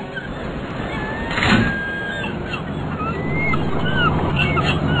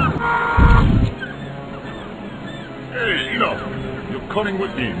 Hey, enough! You're cutting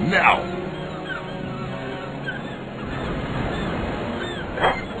with me now!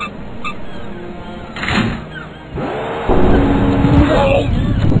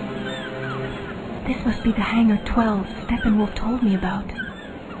 Hangar 12 Steppenwolf told me about.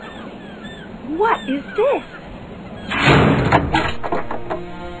 What is this?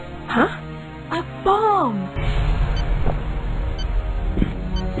 Huh? A bomb!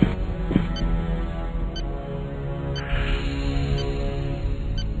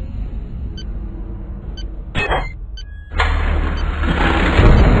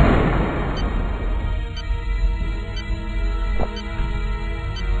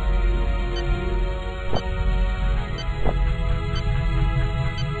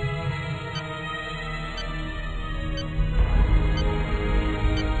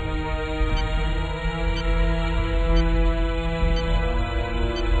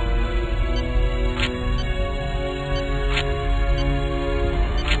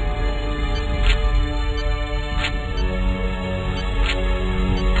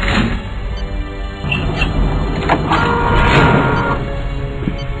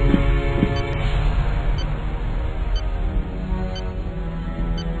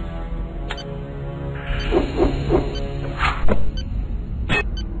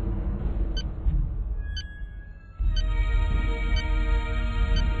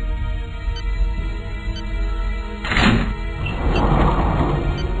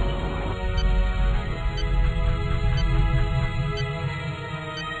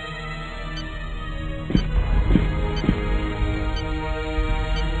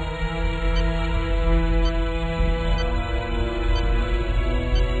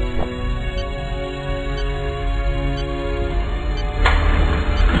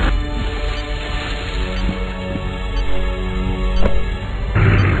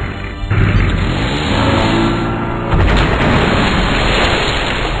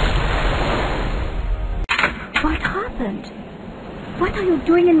 What are you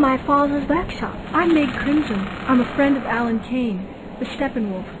doing in my father's workshop? I'm Meg Crimson. I'm a friend of Alan Kane, the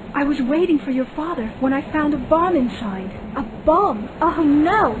Steppenwolf. I was waiting for your father when I found a bomb inside. A bomb? Oh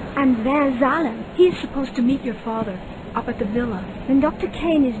no! And there's Alan. He is supposed to meet your father up at the villa. When Dr.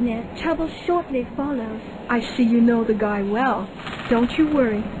 Kane is near, trouble shortly follows. I see you know the guy well. Don't you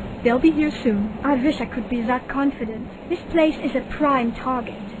worry. They'll be here soon. I wish I could be that confident. This place is a prime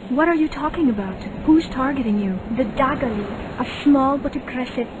target. What are you talking about? Who's targeting you? The Dagger League, a small but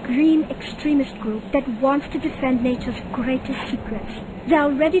aggressive green extremist group that wants to defend nature's greatest secrets. They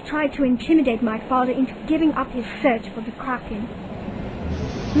already tried to intimidate my father into giving up his search for the Kraken.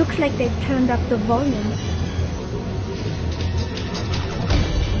 Looks like they've turned up the volume.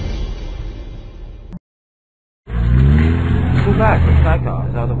 Too bad the Sarbakan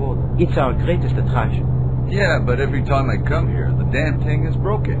is out of order. It's our greatest attraction. Yeah, but every time I come here, the damn thing is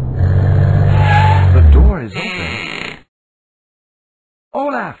broken. The door is open.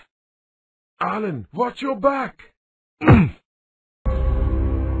 Olaf! Alan, watch your back!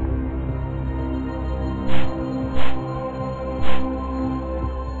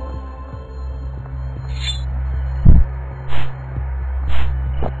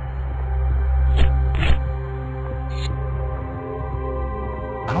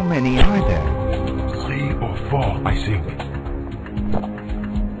 How many are there? 3 or 4, I think.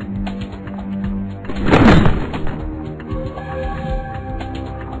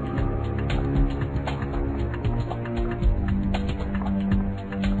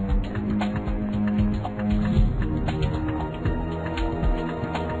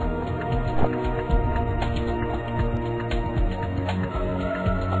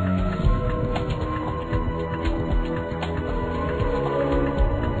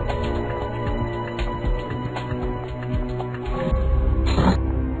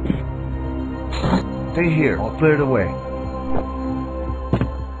 Stay here, I'll clear it away.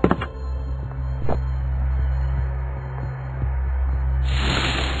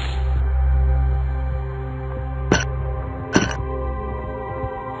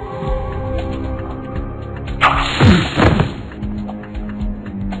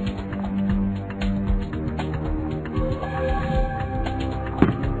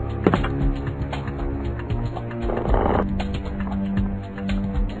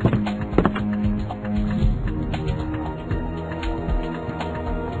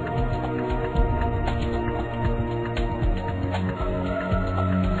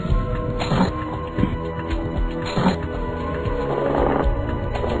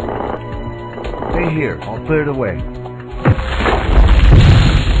 Here, I'll clear it away.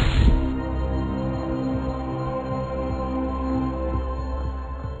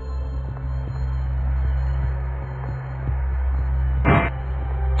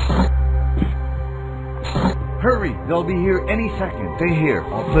 Hurry, they'll be here any second. Stay here,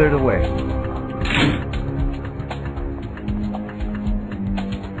 I'll clear it away.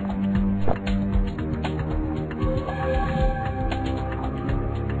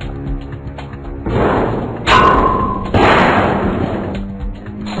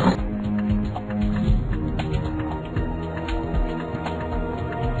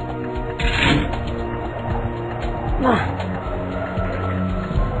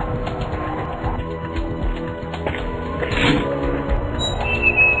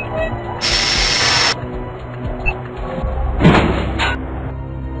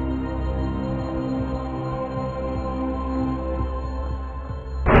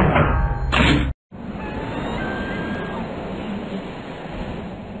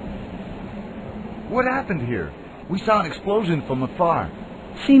 What happened here? We saw an explosion from afar.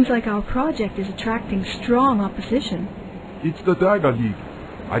 Seems like our project is attracting strong opposition. It's the Dagger League.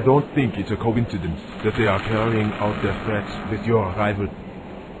 I don't think it's a coincidence that they are carrying out their threats with your arrival.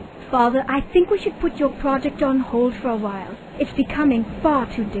 Father, I think we should put your project on hold for a while. It's becoming far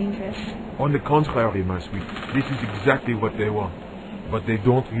too dangerous. On the contrary, my sweet, this is exactly what they want. But they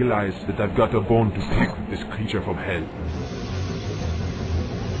don't realize that I've got a bone to pick with this creature from hell.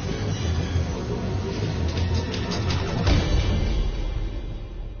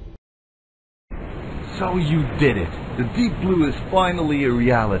 So you did it. The deep blue is finally a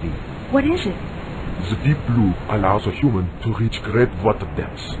reality. What is it? The deep blue allows a human to reach great water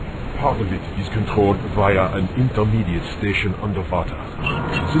depths. Part of it is controlled via an intermediate station underwater.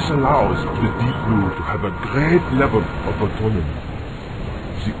 This allows the deep blue to have a great level of autonomy.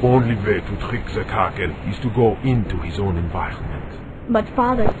 The only way to trick the Kakel is to go into his own environment. But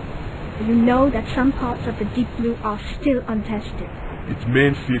Father, you know that some parts of the deep blue are still untested. Its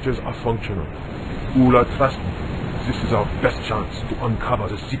main features are functional. Ula, trust me, this is our best chance to uncover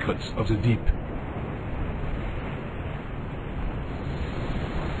the secrets of the deep.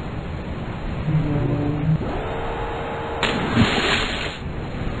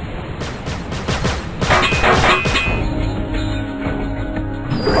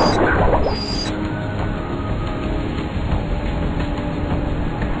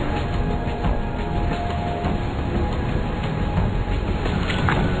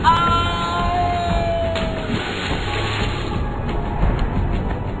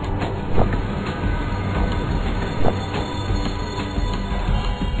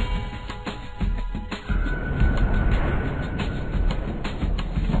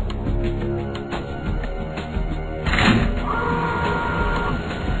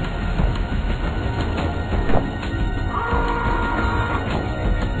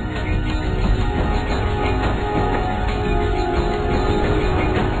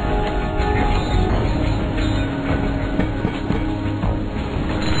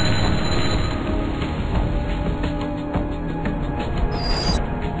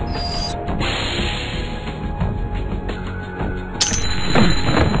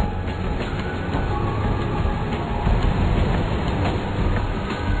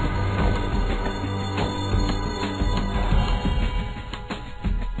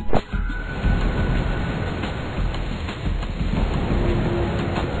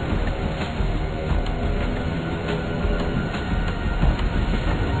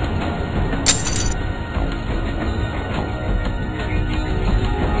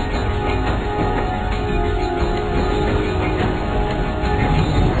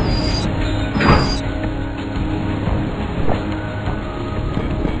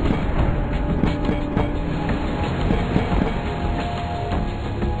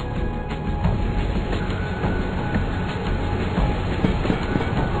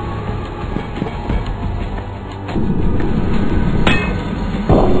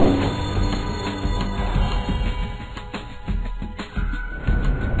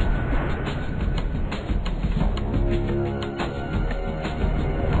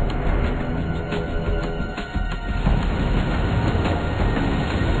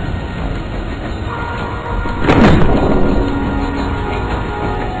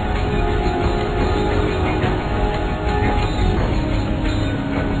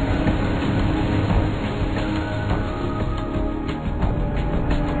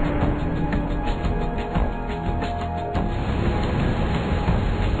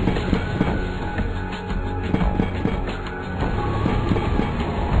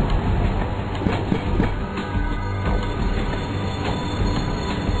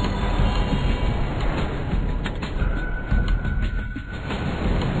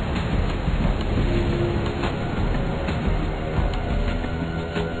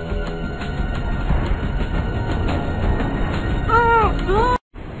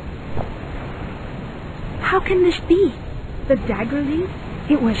 How can this be? The Dagger League?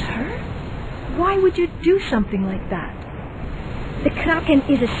 It was her? Why would you do something like that? The Kraken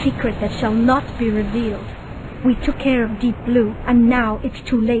is a secret that shall not be revealed. We took care of Deep Blue, and now it's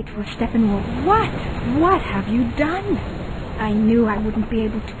too late for Steppenwolf. What? What have you done? I knew I wouldn't be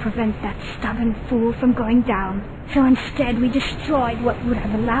able to prevent that stubborn fool from going down. So instead we destroyed what would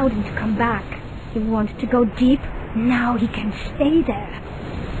have allowed him to come back. He wanted to go deep, now he can stay there.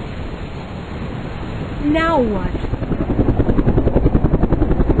 Now what?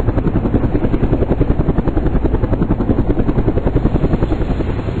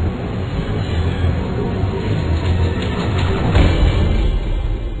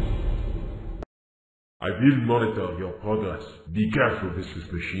 I've will monitor your progress. Be careful with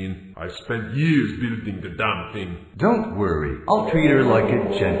this machine. I spent years building the damn thing. Don't worry. I'll treat her like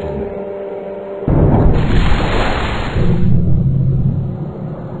a gentleman.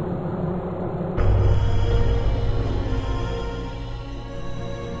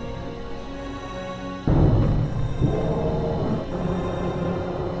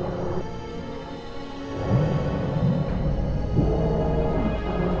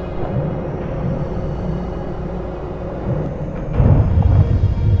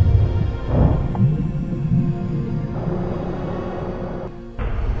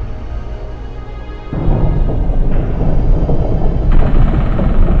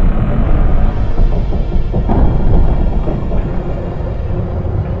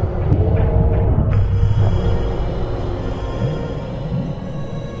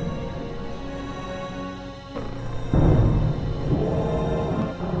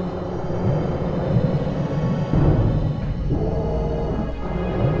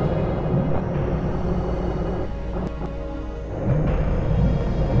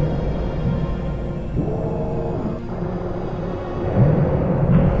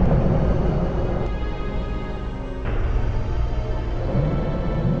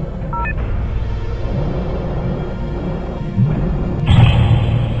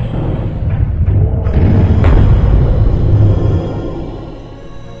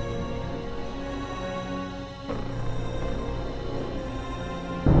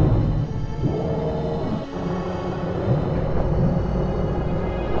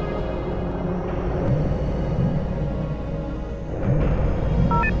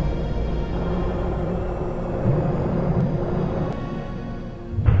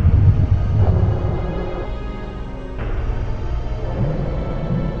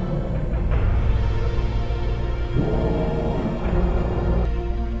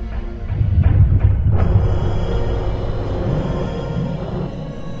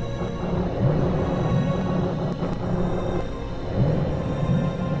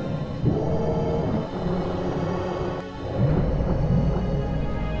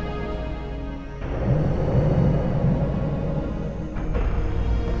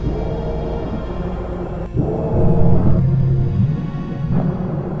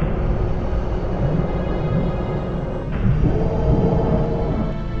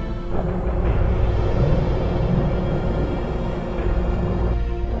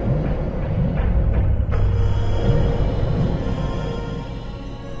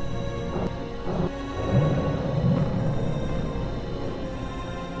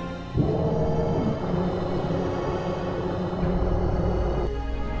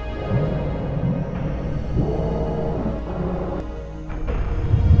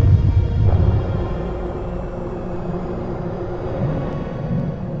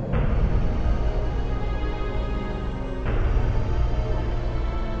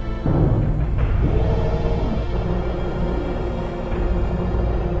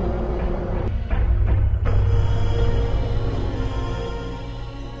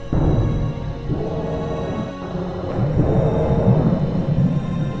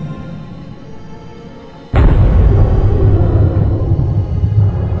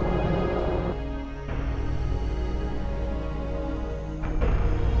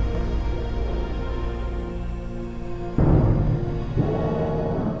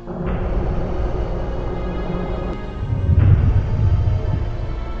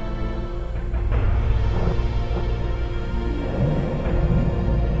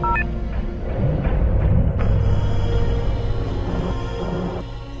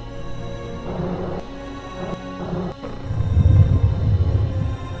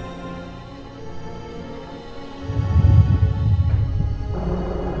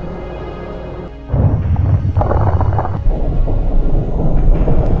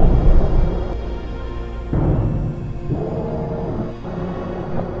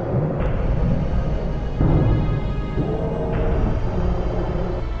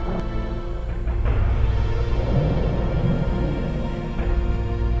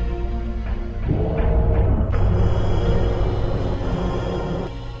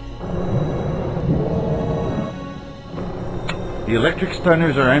 The electric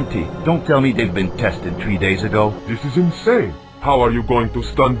stunners are empty. Don't tell me they've been tested 3 days ago. This is insane. How are you going to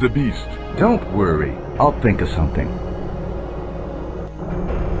stun the beast? Don't worry. I'll think of something.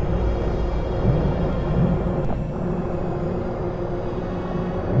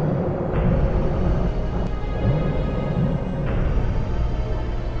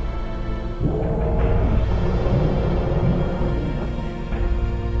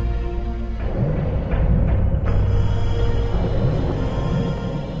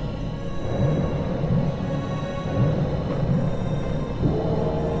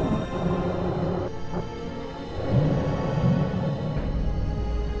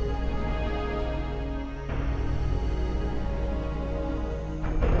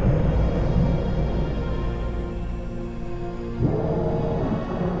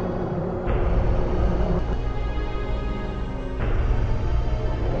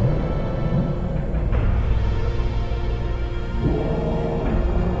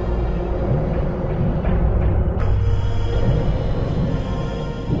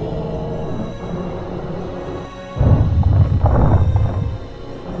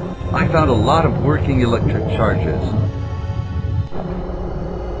 found a lot of working electric charges.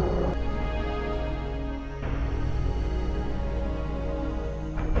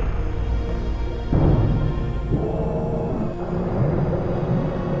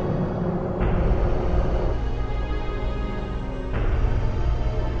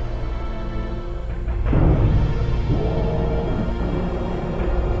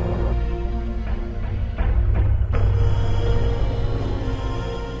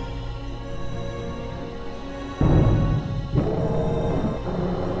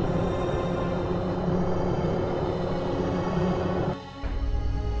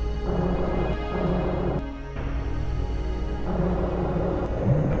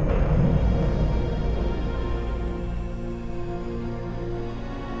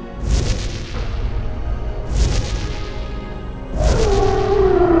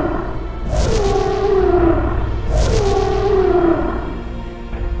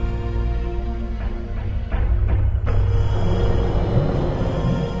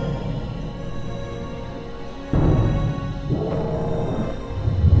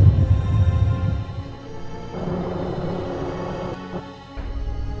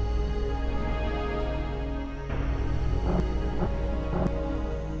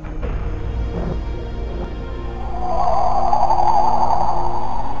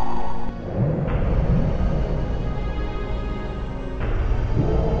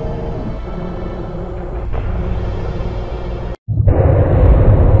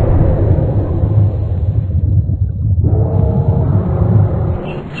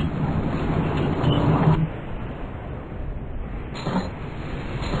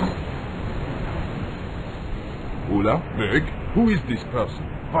 Meg, who is this person?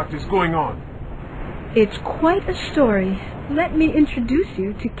 What is going on? It's quite a story. Let me introduce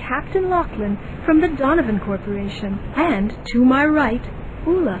you to Captain Lachlan from the Donovan Corporation, and to my right,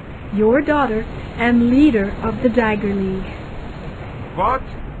 Ula, your daughter and leader of the Dagger League. What?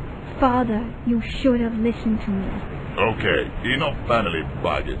 Father, you should have listened to me. Okay, enough family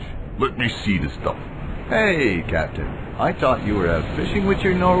baggage. Let me see the stuff. Hey, Captain. I thought you were out fishing with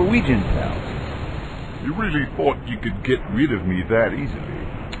your Norwegian pals. You really thought you could get rid of me that easily?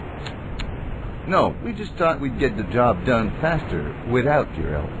 No, we just thought we'd get the job done faster without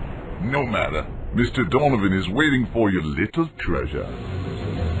your help. No matter. Mr. Donovan is waiting for your little treasure.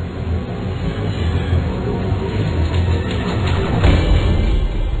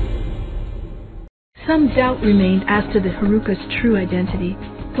 Some doubt remained as to the Haruka's true identity.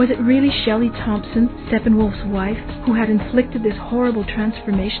 Was it really Shelley Thompson, Steppenwolf's wife, who had inflicted this horrible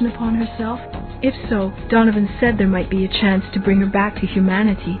transformation upon herself? If so, Donovan said there might be a chance to bring her back to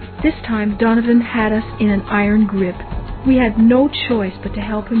humanity. This time, Donovan had us in an iron grip. We had no choice but to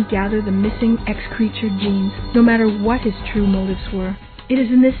help him gather the missing X-Creature genes, no matter what his true motives were. It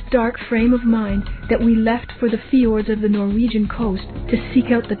is in this dark frame of mind that we left for the fjords of the Norwegian coast to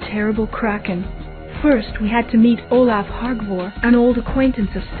seek out the terrible Kraken. First, we had to meet Olaf Hargvor, an old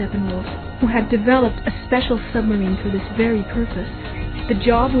acquaintance of Steppenwolf, who had developed a special submarine for this very purpose. The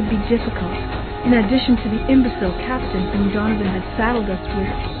job would be difficult. In addition to the imbecile captain whom Donovan had saddled us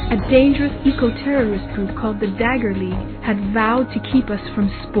with, a dangerous eco-terrorist group called the Dagger League had vowed to keep us from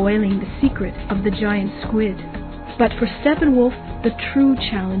spoiling the secret of the giant squid. But for Steppenwolf, the true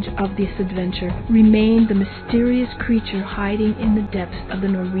challenge of this adventure remained the mysterious creature hiding in the depths of the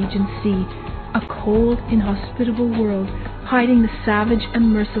Norwegian Sea, a cold, inhospitable world hiding the savage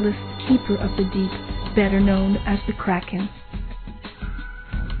and merciless keeper of the deep, better known as the Kraken.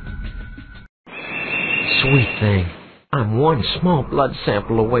 Sweet thing. I'm one small blood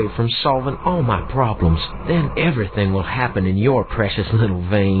sample away from solving all my problems. Then everything will happen in your precious little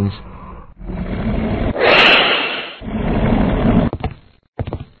veins.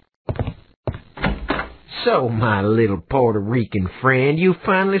 So, my little Puerto Rican friend, you've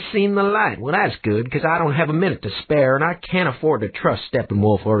finally seen the light. Well, that's good, because I don't have a minute to spare, and I can't afford to trust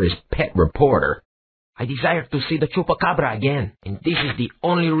Steppenwolf or his pet reporter. I desire to see the Chupacabra again, and this is the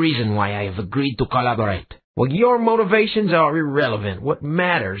only reason why I have agreed to collaborate. Well, your motivations are irrelevant. What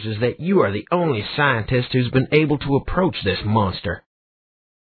matters is that you are the only scientist who's been able to approach this monster.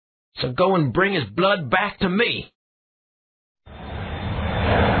 So go and bring his blood back to me.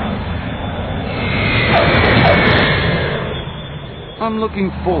 I'm looking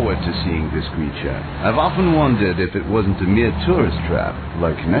forward to seeing this creature. I've often wondered if it wasn't a mere tourist trap,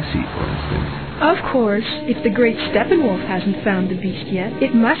 like Nessie, for instance. Of course, if the great Steppenwolf hasn't found the beast yet,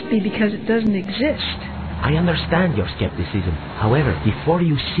 it must be because it doesn't exist. I understand your skepticism. However, before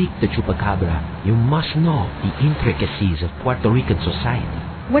you seek the Chupacabra, you must know the intricacies of Puerto Rican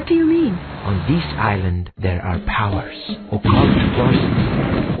society. What do you mean? On this island, there are powers, occult forces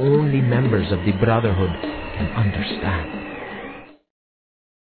that only members of the Brotherhood can understand.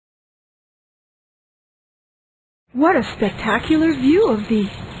 What a spectacular view of the,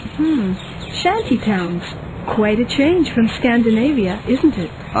 shanty towns. Quite a change from Scandinavia, isn't it?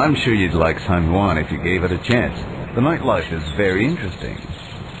 I'm sure you'd like San Juan if you gave it a chance. The nightlife is very interesting.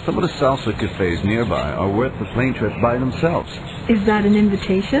 Some of the salsa cafes nearby are worth the plane trip by themselves. Is that an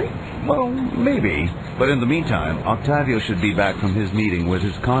invitation? Well, maybe. But in the meantime, Octavio should be back from his meeting with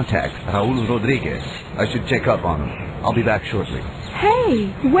his contact, Raul Rodriguez. I should check up on him. I'll be back shortly.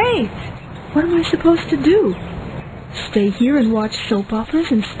 Hey, wait! What am I supposed to do? Stay here and watch soap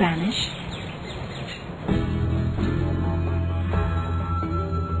operas in Spanish?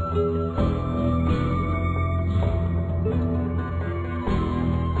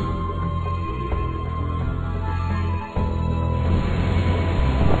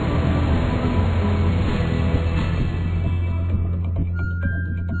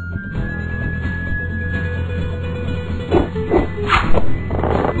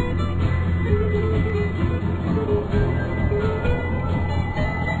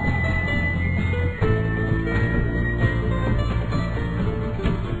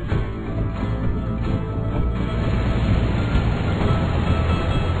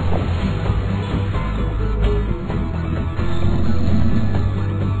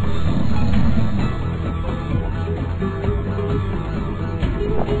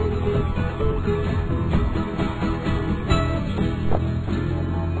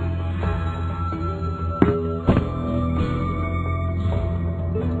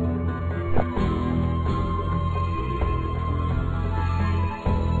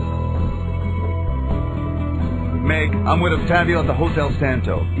 Meg, I'm with Octavio at the Hotel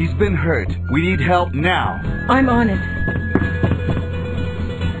Santo. He's been hurt. We need help now. I'm on it.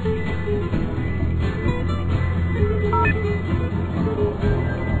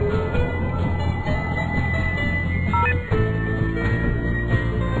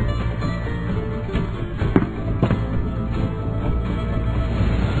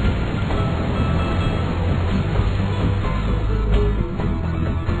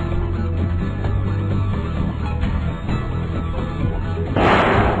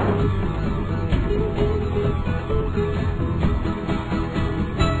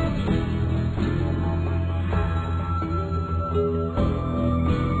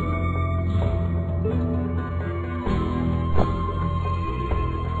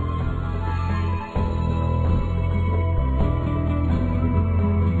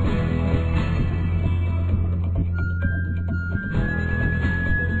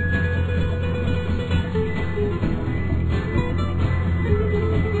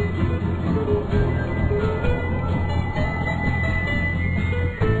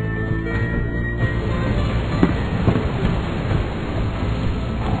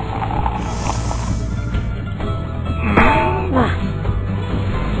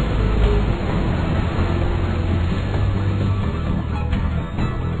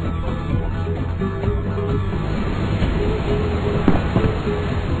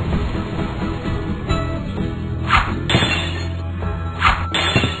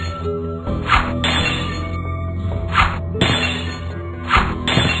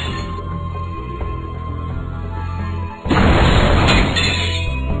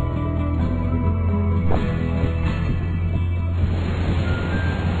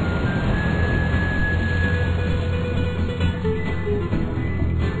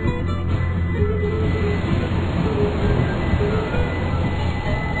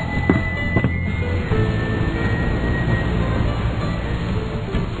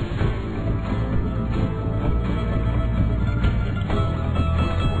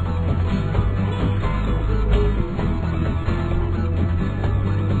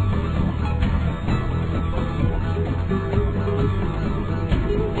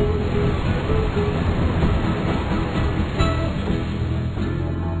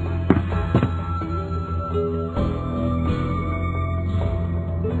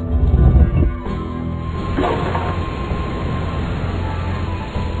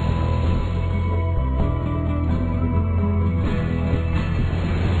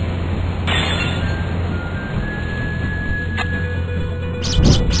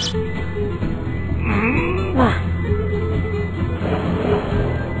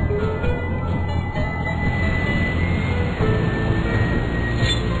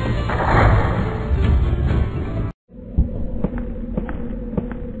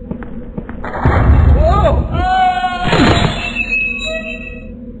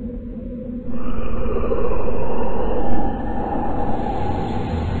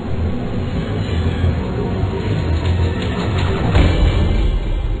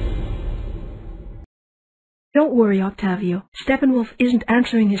 Don't worry, Octavio. Steppenwolf isn't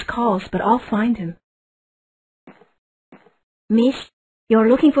answering his calls, but I'll find him. Miss, you're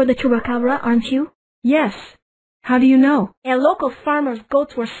looking for the chupacabra, aren't you? Yes. How do you know? A local farmer's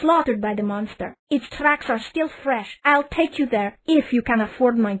goats were slaughtered by the monster. Its tracks are still fresh. I'll take you there, if you can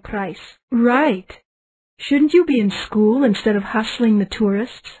afford my price. Right. Shouldn't you be in school instead of hustling the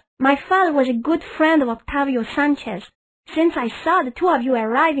tourists? My father was a good friend of Octavio Sanchez. Since I saw the two of you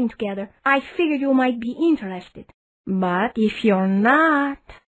arriving together, I figured you might be interested. But if you're not...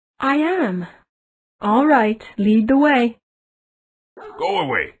 I am. All right, lead the way. Go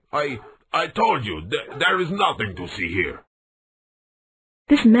away. I told you, there is nothing to see here.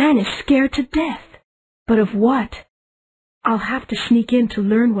 This man is scared to death. But of what? I'll have to sneak in to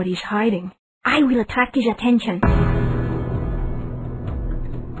learn what he's hiding. I will attract his attention.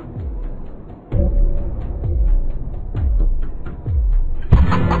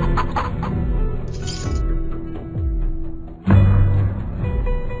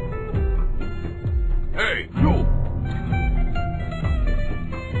 Hey, you!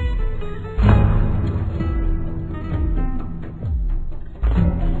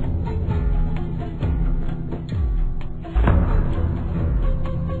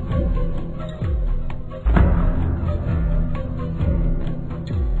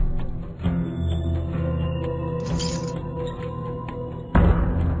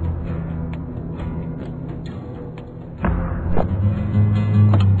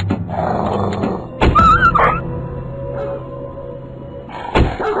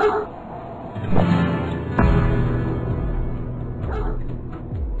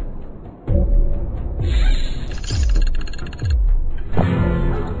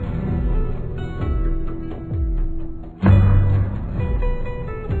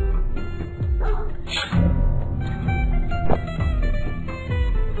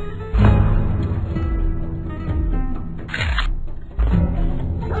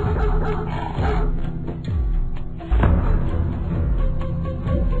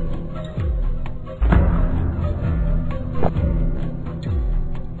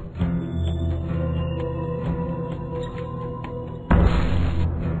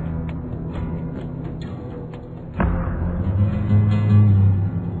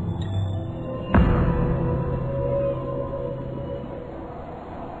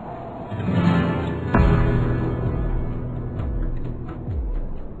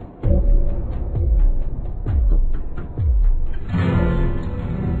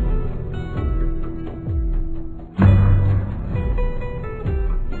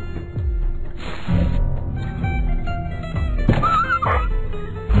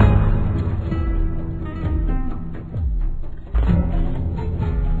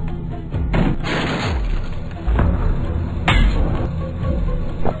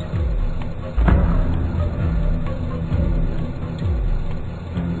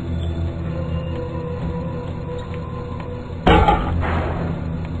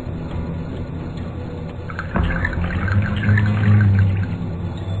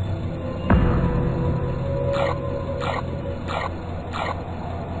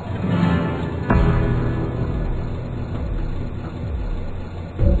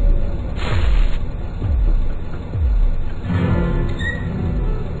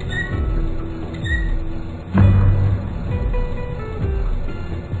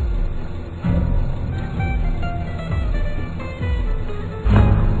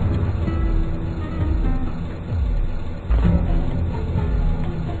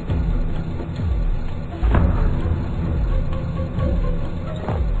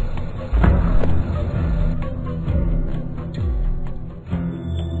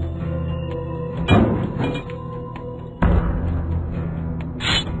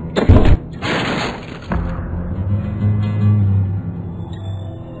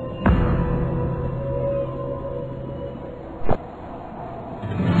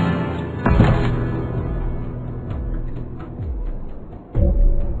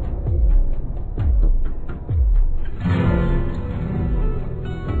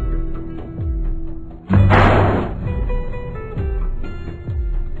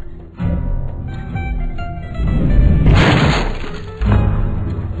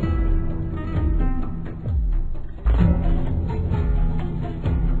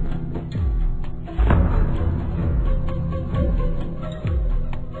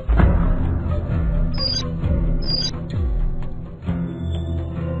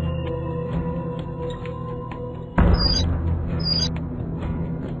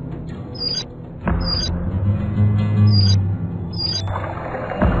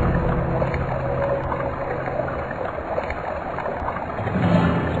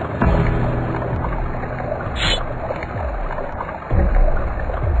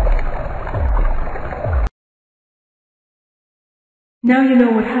 Now you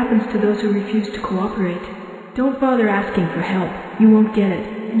know what happens to those who refuse to cooperate. Don't bother asking for help. You won't get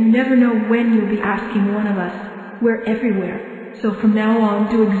it. And you never know when you'll be asking one of us. We're everywhere. So from now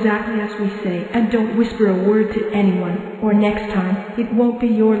on, do exactly as we say, and don't whisper a word to anyone. Or next time, it won't be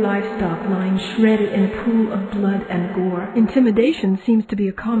your livestock lying shredded in a pool of blood and gore. Intimidation seems to be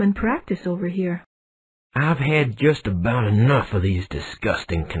a common practice over here. I've had just about enough of these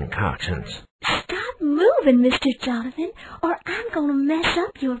disgusting concoctions. Stop moving, Mr. Jonathan, or I'm going to mess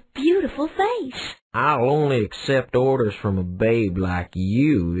up your beautiful face. I'll only accept orders from a babe like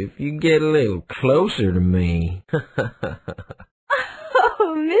you if you get a little closer to me.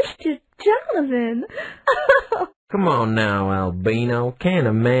 Oh, Mr. Jonathan. Come on now, Albino. Can't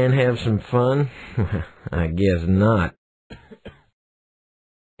a man have some fun? I guess not.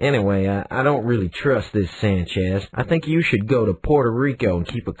 Anyway, I don't really trust this Sanchez. I think you should go to Puerto Rico and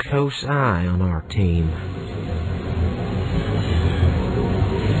keep a close eye on our team.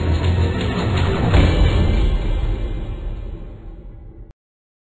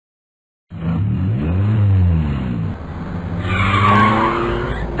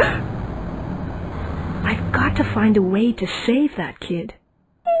 I've got to find a way to save that kid.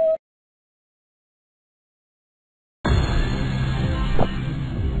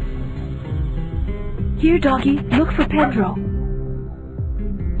 Here, doggy, look for Pedro.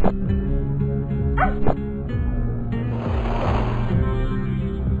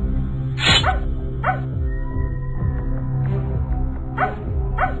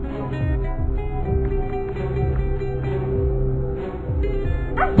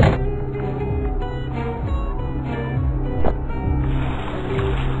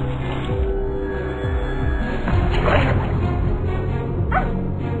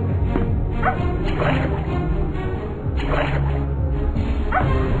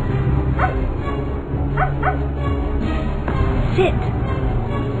 Sit.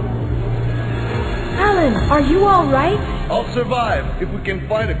 Alan, are you all right? I'll survive if we can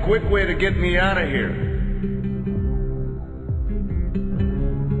find a quick way to get me out of here.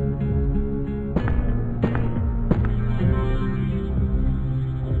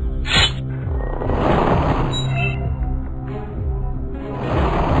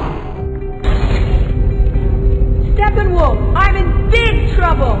 Steppenwolf, I'm in big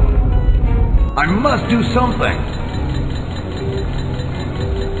trouble! I must do something!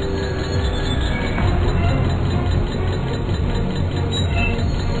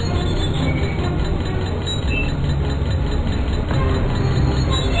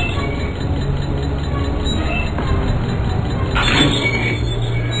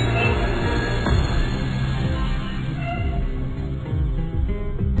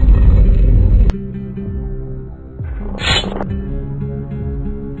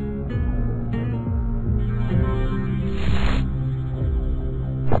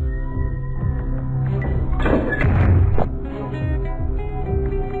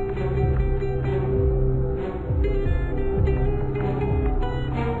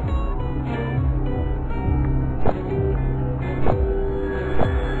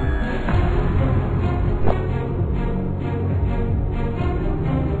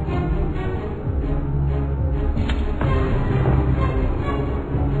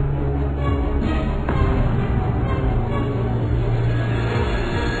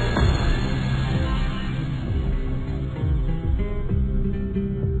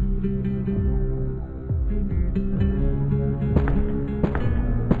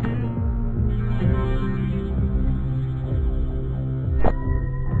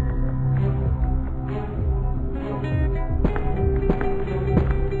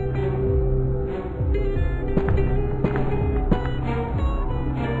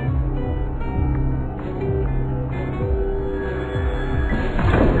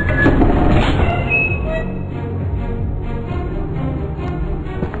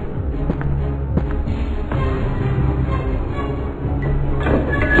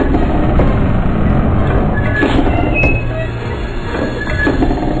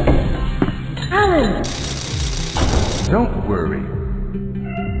 Don't worry.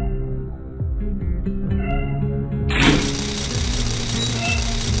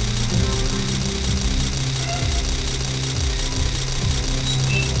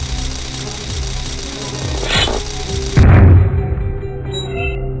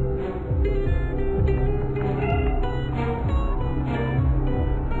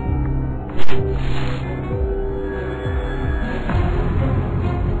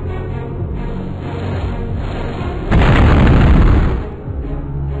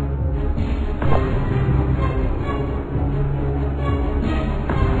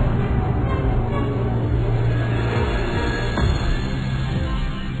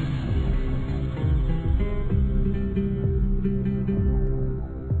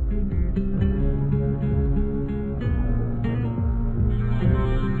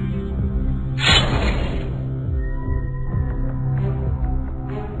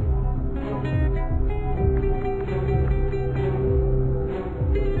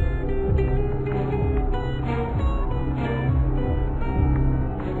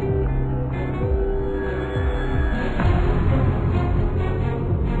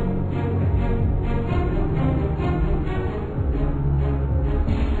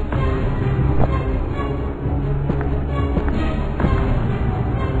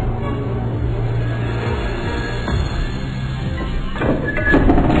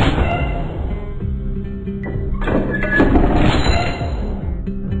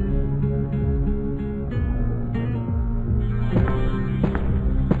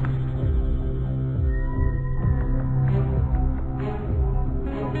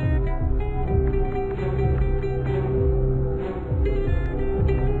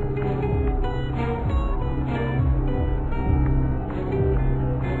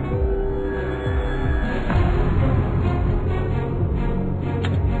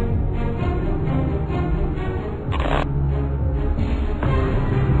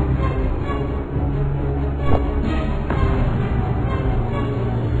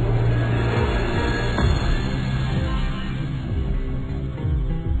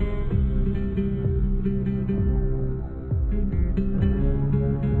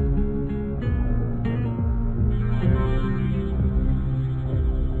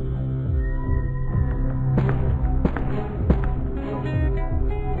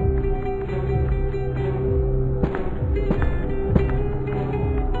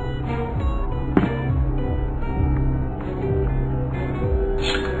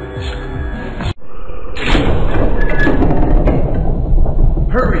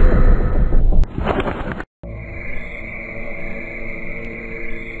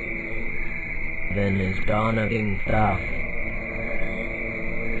 Then is Donovan stuff.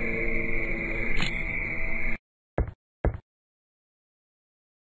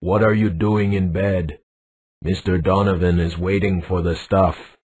 What are you doing in bed? Mr. Donovan is waiting for the stuff.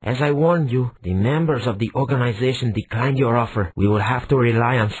 As I warned you, the members of the organization declined your offer. We will have to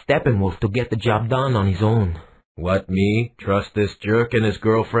rely on Steppenwolf to get the job done on his own. What, me? Trust this jerk and his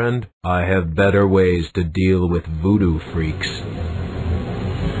girlfriend? I have better ways to deal with voodoo freaks.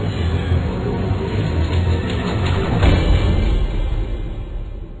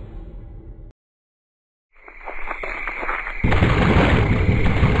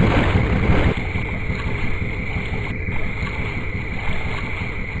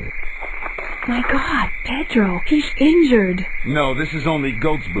 My God, Pedro, he's injured. No, this is only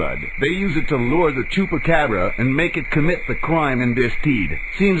goat's blood. They use it to lure the chupacabra and make it commit the crime in this deed.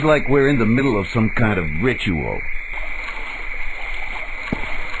 Seems like we're in the middle of some kind of ritual.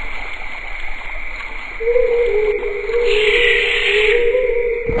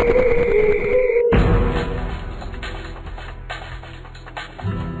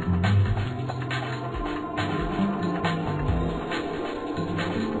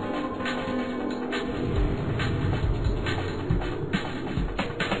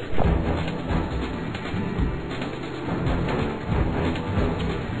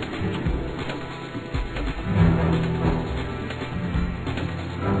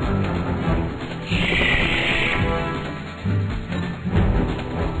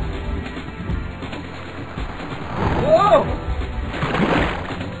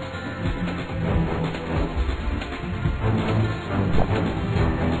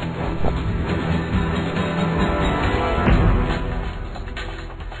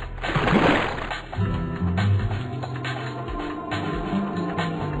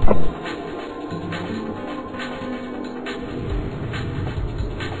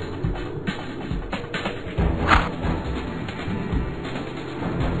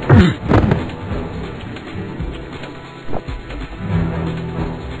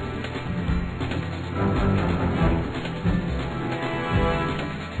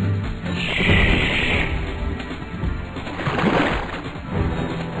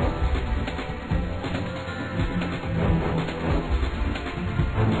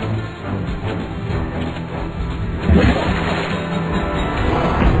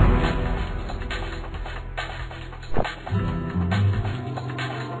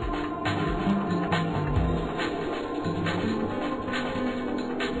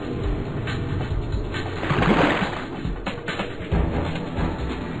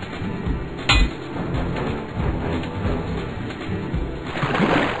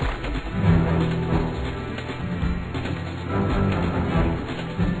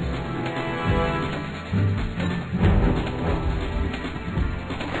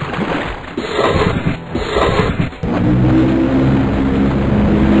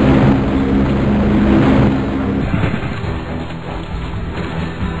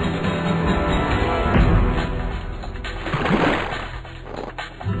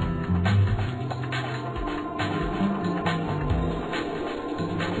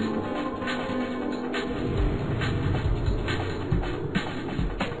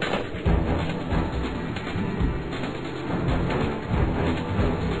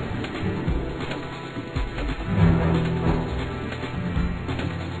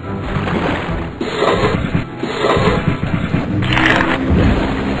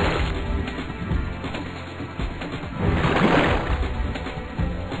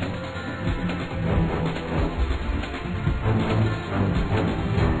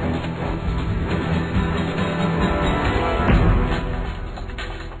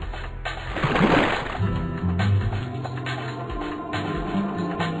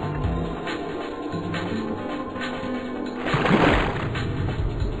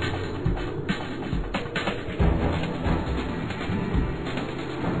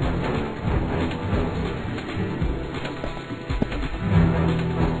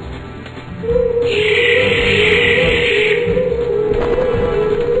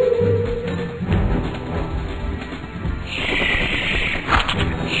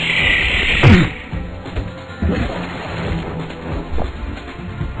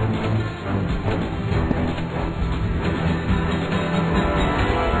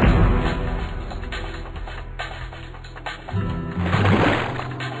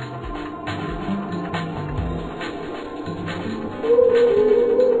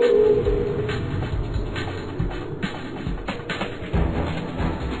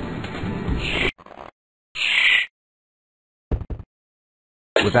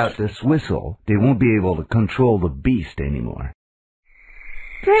 without this whistle, they won't be able to control the beast anymore.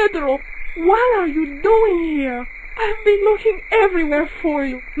 Pedro, what are you doing here? I've been looking everywhere for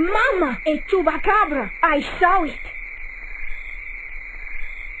you. Mama, a chupacabra. I saw it.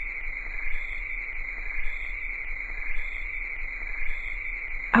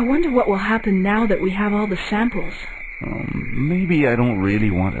 I wonder what will happen now that we have all the samples. Maybe I don't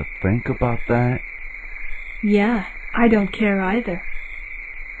really want to think about that. Yeah, I don't care either.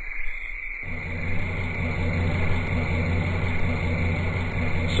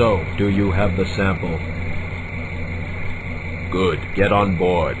 So, do you have the sample? Good, get on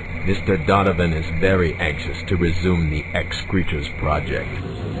board. Mr. Donovan is very anxious to resume the X-Creatures project.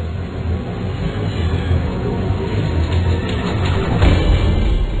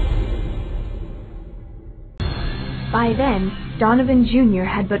 By then, Donovan Jr.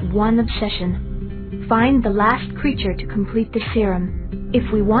 had but one obsession: find the last creature to complete the serum. If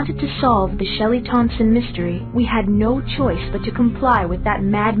we wanted to solve the Shelley Thompson mystery, we had no choice but to comply with that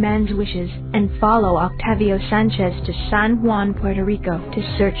madman's wishes and follow Octavio Sanchez to San Juan, Puerto Rico,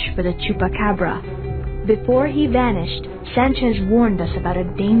 to search for the chupacabra. Before he vanished, Sanchez warned us about a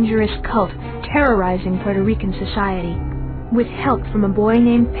dangerous cult terrorizing Puerto Rican society. With help from a boy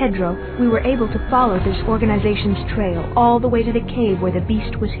named Pedro, we were able to follow this organization's trail all the way to the cave where the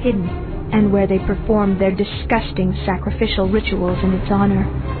beast was hidden, and where they performed their disgusting sacrificial rituals in its honor.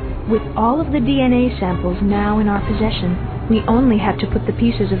 With all of the DNA samples now in our possession, we only have to put the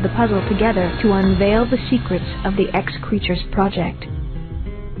pieces of the puzzle together to unveil the secrets of the X-Creatures project.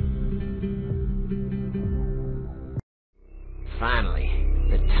 Finally,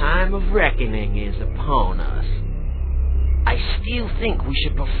 the time of reckoning is upon us. I still think we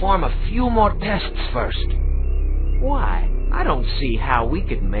should perform a few more tests first. Why? I don't see how we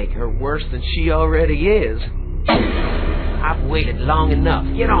could make her worse than she already is. I've waited long enough.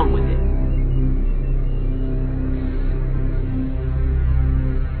 Get on with it.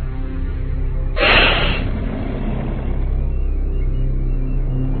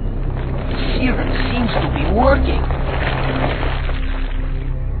 The serum seems to be working.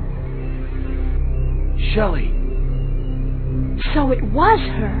 Shelley. So it was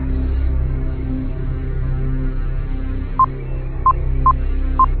her.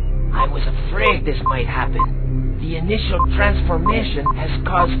 I was afraid this might happen. The initial transformation has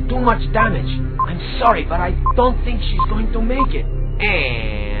caused too much damage. I'm sorry, but I don't think she's going to make it.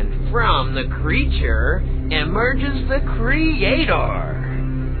 And from the creature emerges the creator.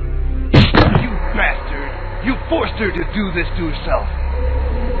 You bastard! You forced her to do this to herself.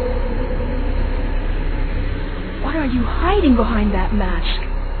 What are you hiding behind that mask?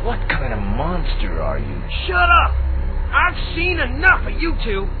 What kind of monster are you? Shut up! I've seen enough of you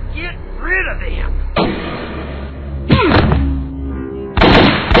two. Get rid of them.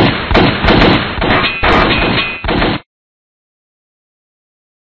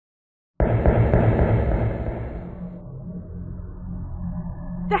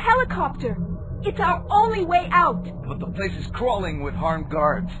 The helicopter! It's our only way out! But the place is crawling with armed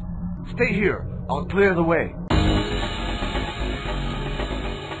guards. Stay here. I'll clear the way.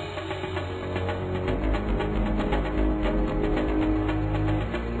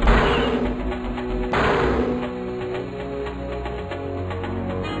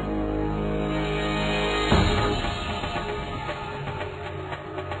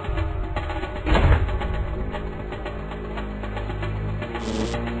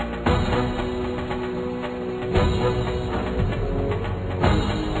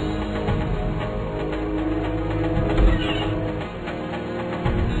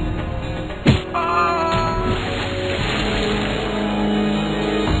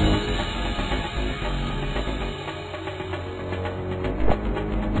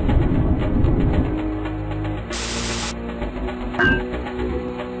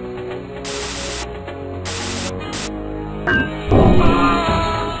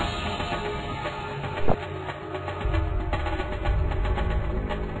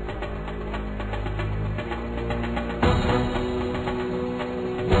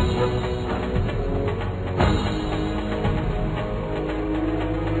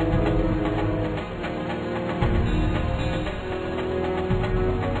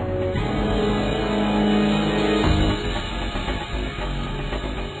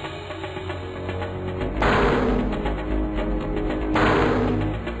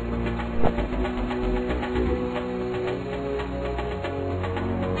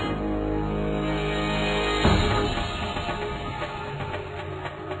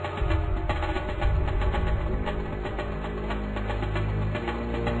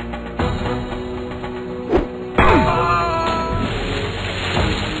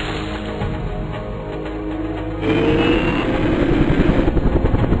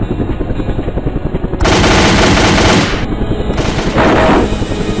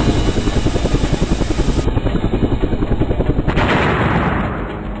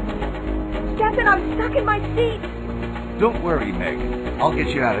 stuck in my seat. Don't worry, Meg. I'll get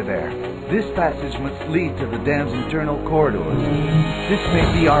you out of there. This passage must lead to the dam's internal corridors. This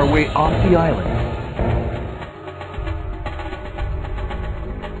may be our way off the island.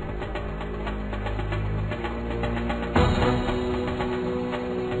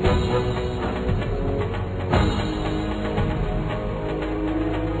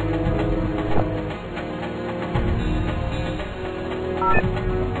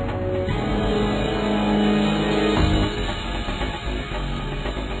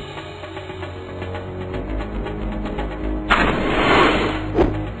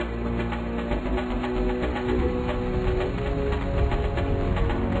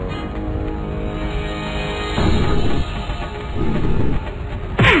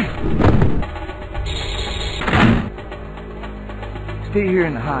 Stay here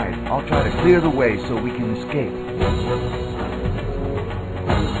and hide. I'll try to clear the way so we can escape.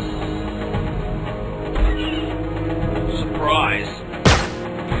 Surprise!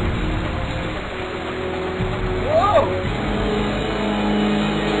 Whoa!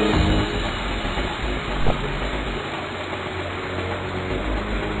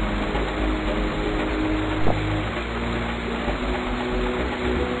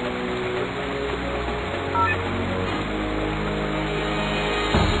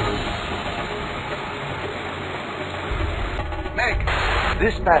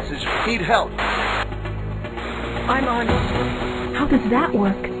 This passage need help. I'm on it. How does that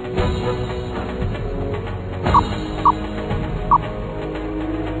work?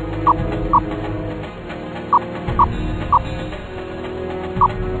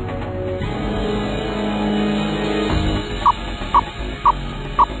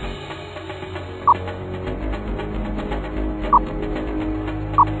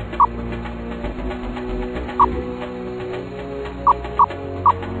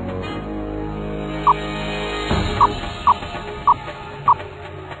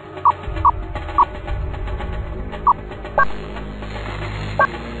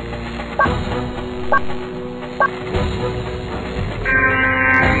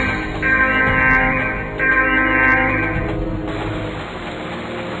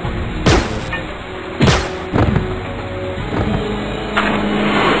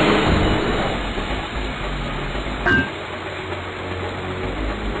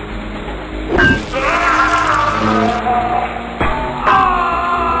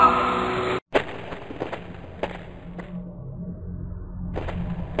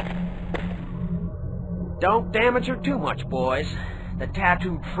 Don't damage her too much, boys. The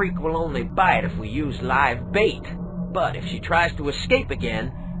tattooed freak will only bite if we use live bait. But if she tries to escape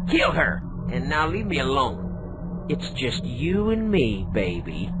again, kill her. And now leave me alone. It's just you and me,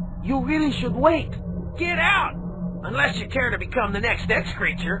 baby. You really should wait. Get out! Unless you care to become the next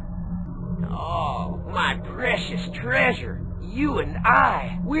X-creature. Oh, my precious treasure. You and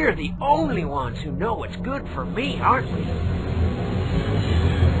I, we're the only ones who know what's good for me, aren't we?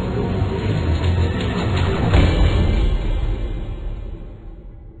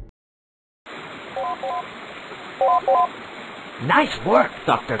 Nice work,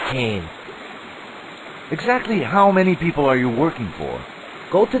 Dr. Kane. Exactly how many people are you working for?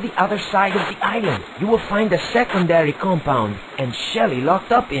 Go to the other side of the island. You will find a secondary compound, and Shelley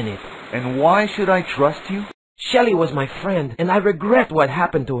locked up in it. And why should I trust you? Shelley was my friend, and I regret what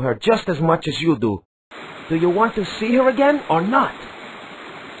happened to her just as much as you do. Do you want to see her again or not?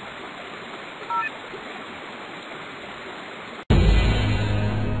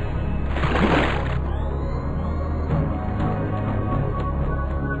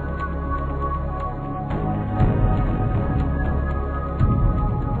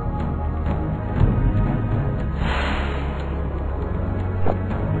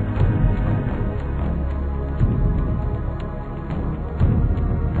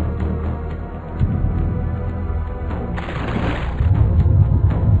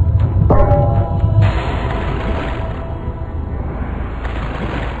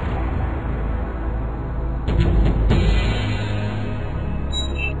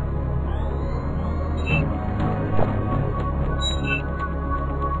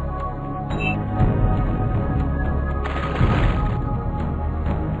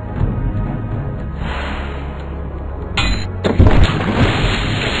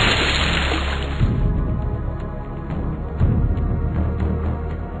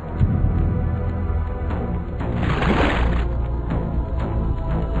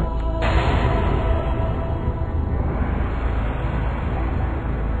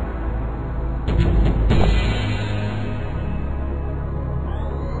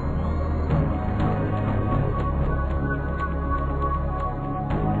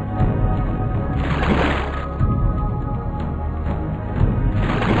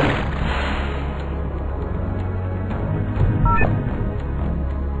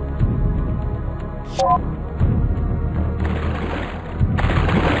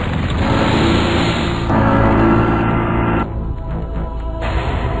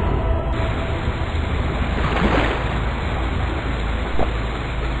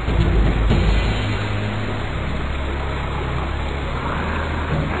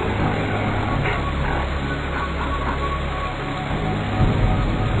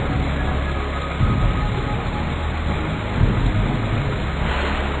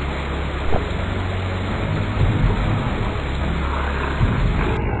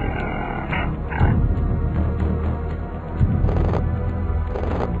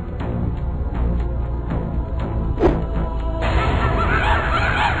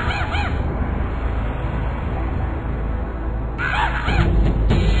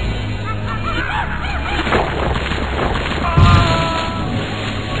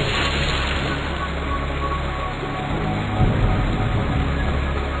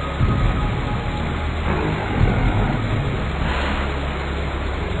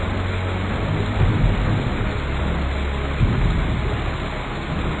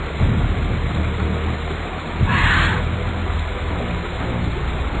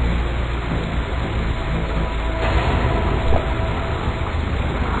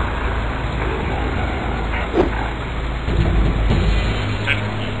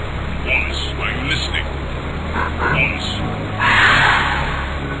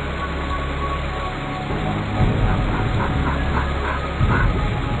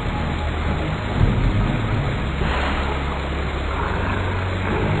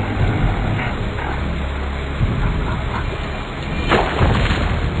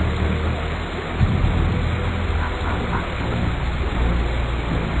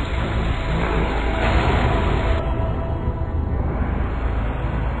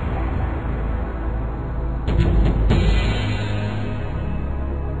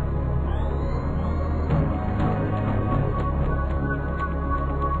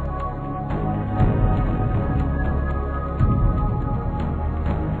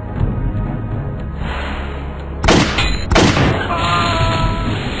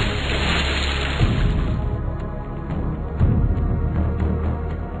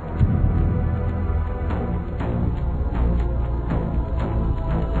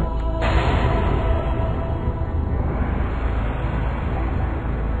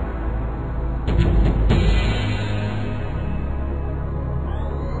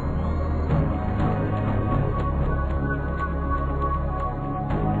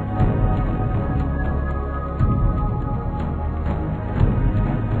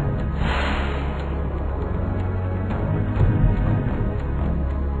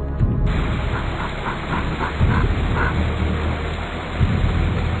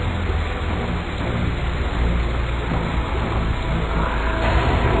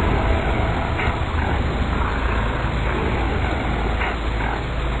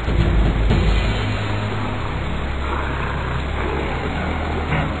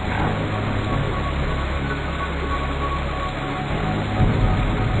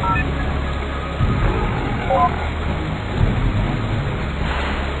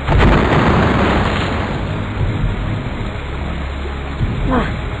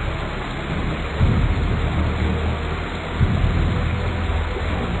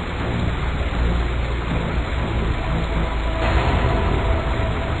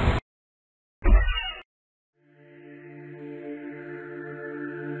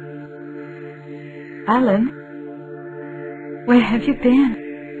 Alan, where have you been?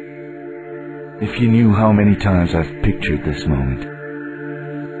 If you knew how many times I've pictured this moment.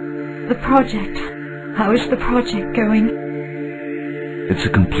 The project. How is the project going? It's a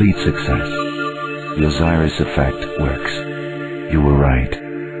complete success. The Osiris effect works. You were right.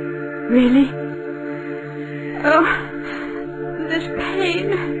 Really? Oh, this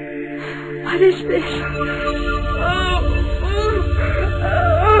pain. What is this?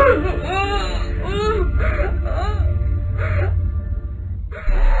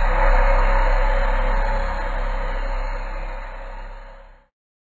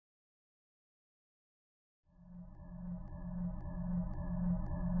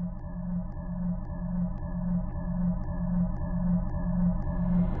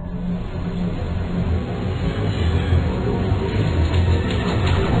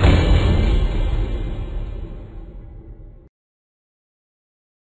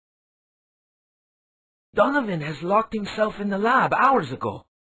 Donovan has locked himself in the lab hours ago.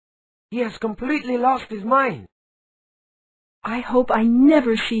 He has completely lost his mind. I hope I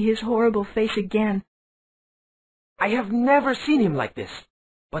never see his horrible face again. I have never seen him like this.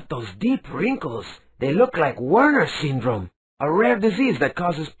 But those deep wrinkles, they look like Werner syndrome, a rare disease that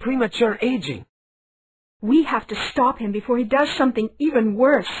causes premature aging. We have to stop him before he does something even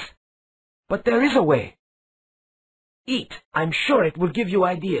worse. But there is a way. Eat. I'm sure it will give you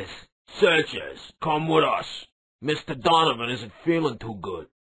ideas. Sanchez, come with us. Mr. Donovan isn't feeling too good.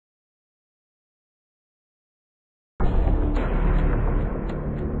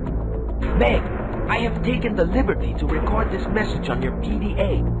 Meg, I have taken the liberty to record this message on your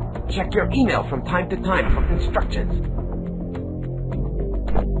PDA. Check your email from time to time for instructions.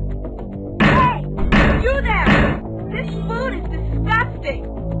 Hey! You there! This food is disgusting!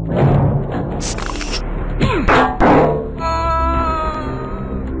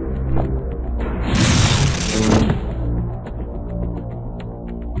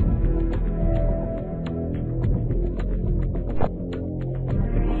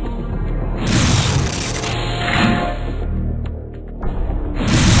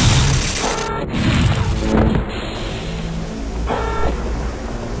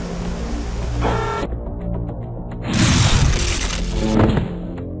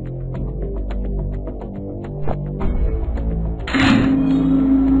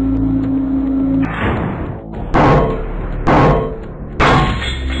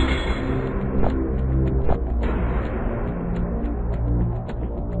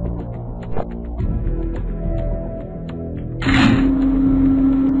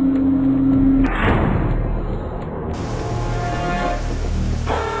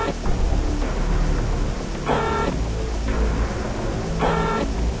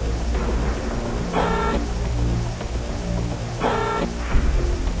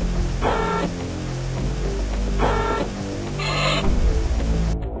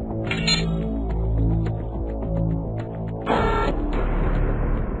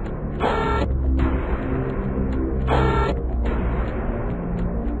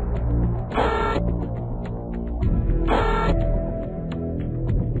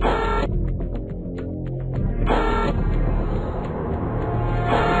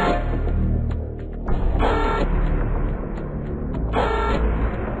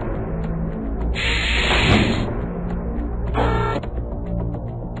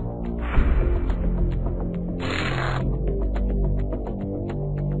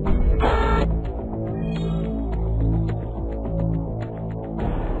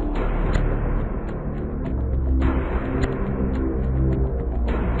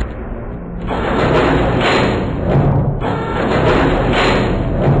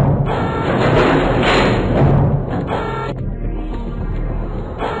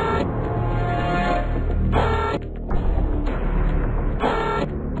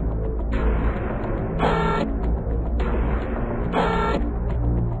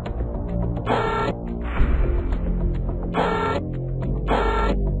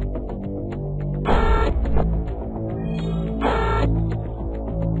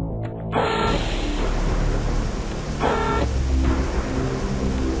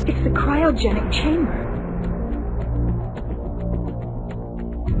 Cryogenic chamber.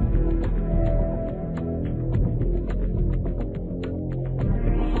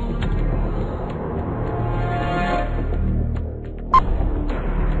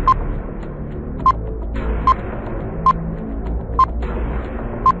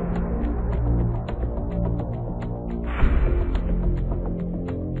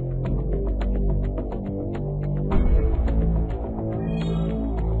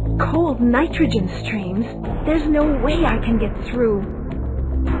 Cold nitrogen streams? There's no way I can get through.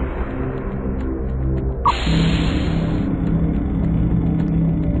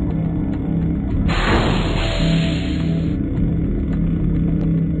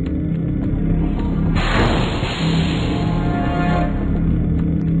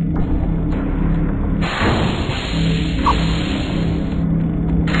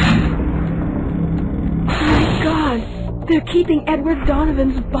 keeping Edward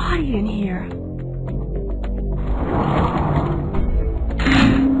Donovan's body in here?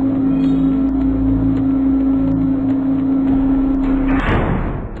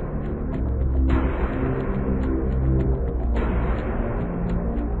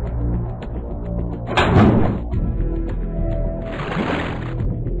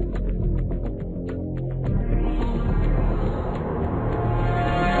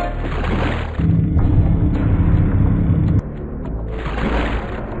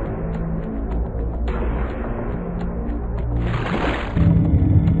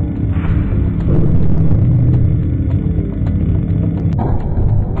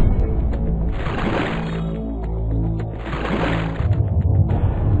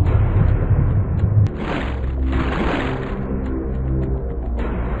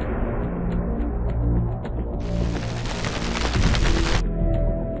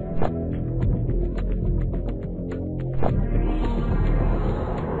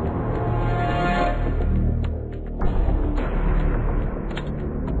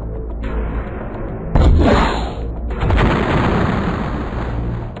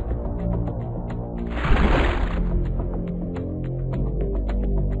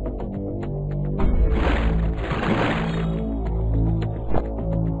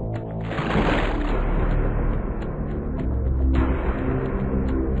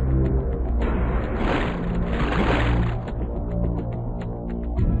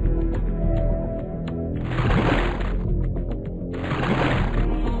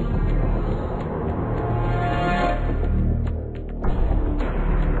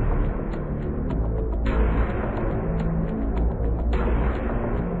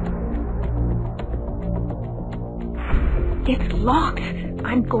 It's locked.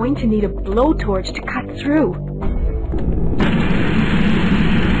 I'm going to need a blowtorch to cut through.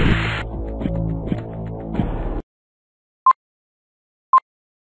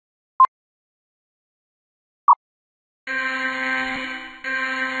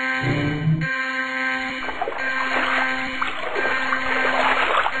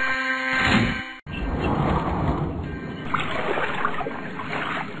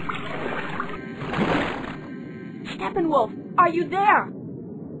 Steppenwolf, are you there?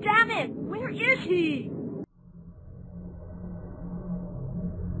 Damn it! Where is he?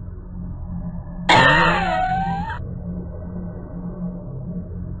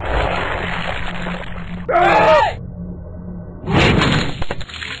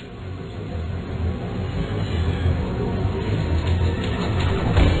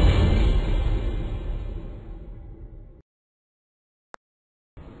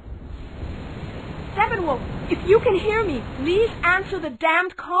 Steppenwolf, if you can hear me, please answer the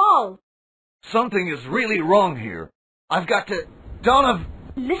damned call. Something is really wrong here. I've got to... Donovan...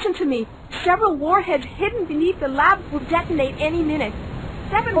 Listen to me. Several warheads hidden beneath the lab will detonate any minute.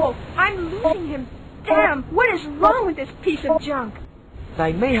 Steppenwolf, I'm losing him. Damn, what is wrong with this piece of junk?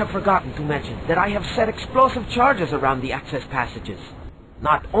 I may have forgotten to mention that I have set explosive charges around the access passages.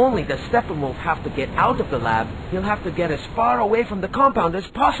 Not only does Steppenwolf have to get out of the lab, he'll have to get as far away from the compound as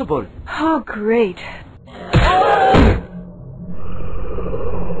possible. Oh, great.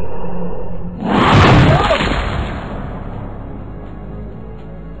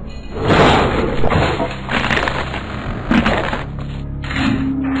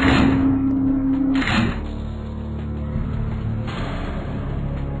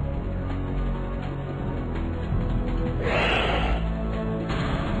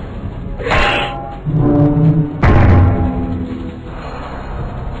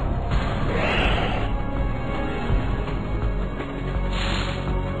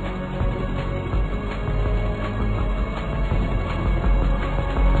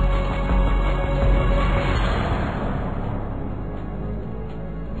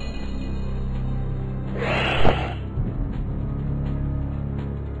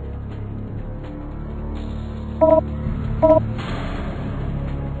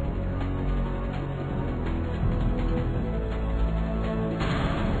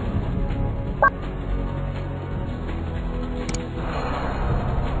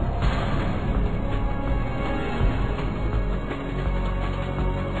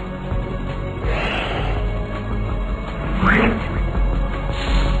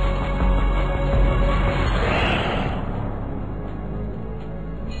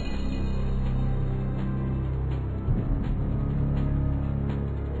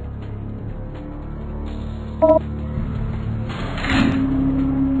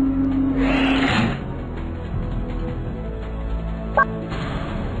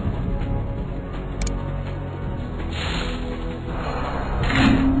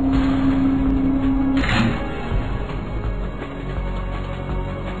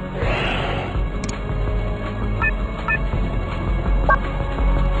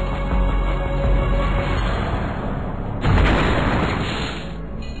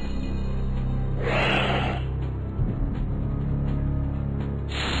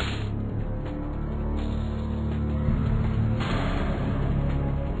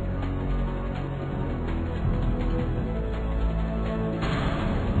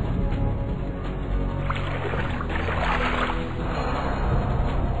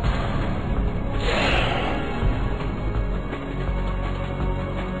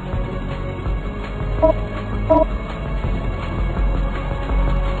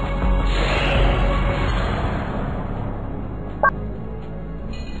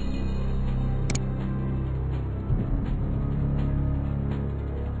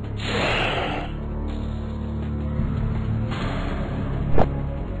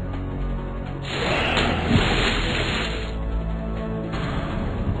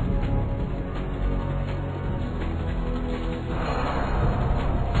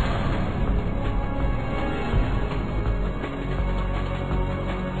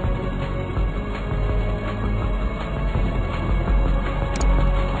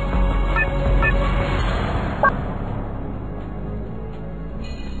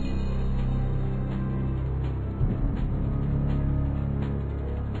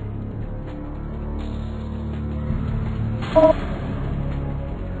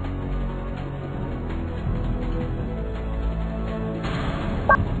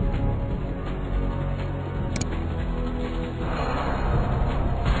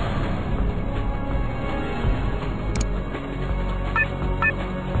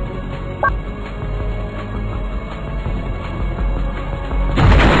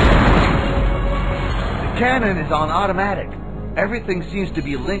 cannon is on automatic. Everything seems to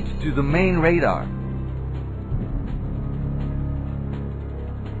be linked to the main radar.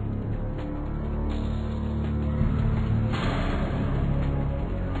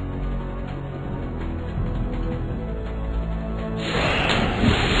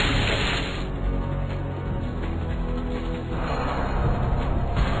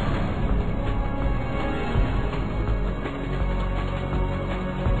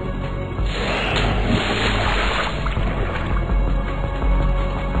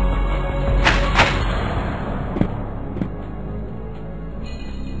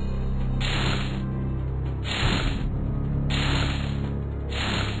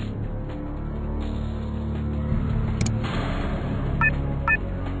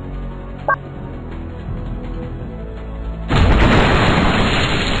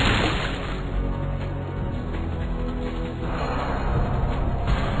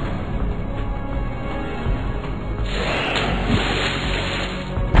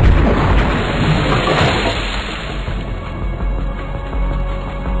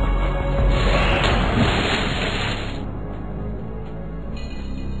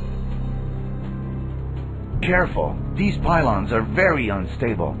 Careful. These pylons are very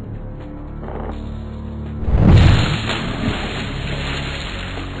unstable.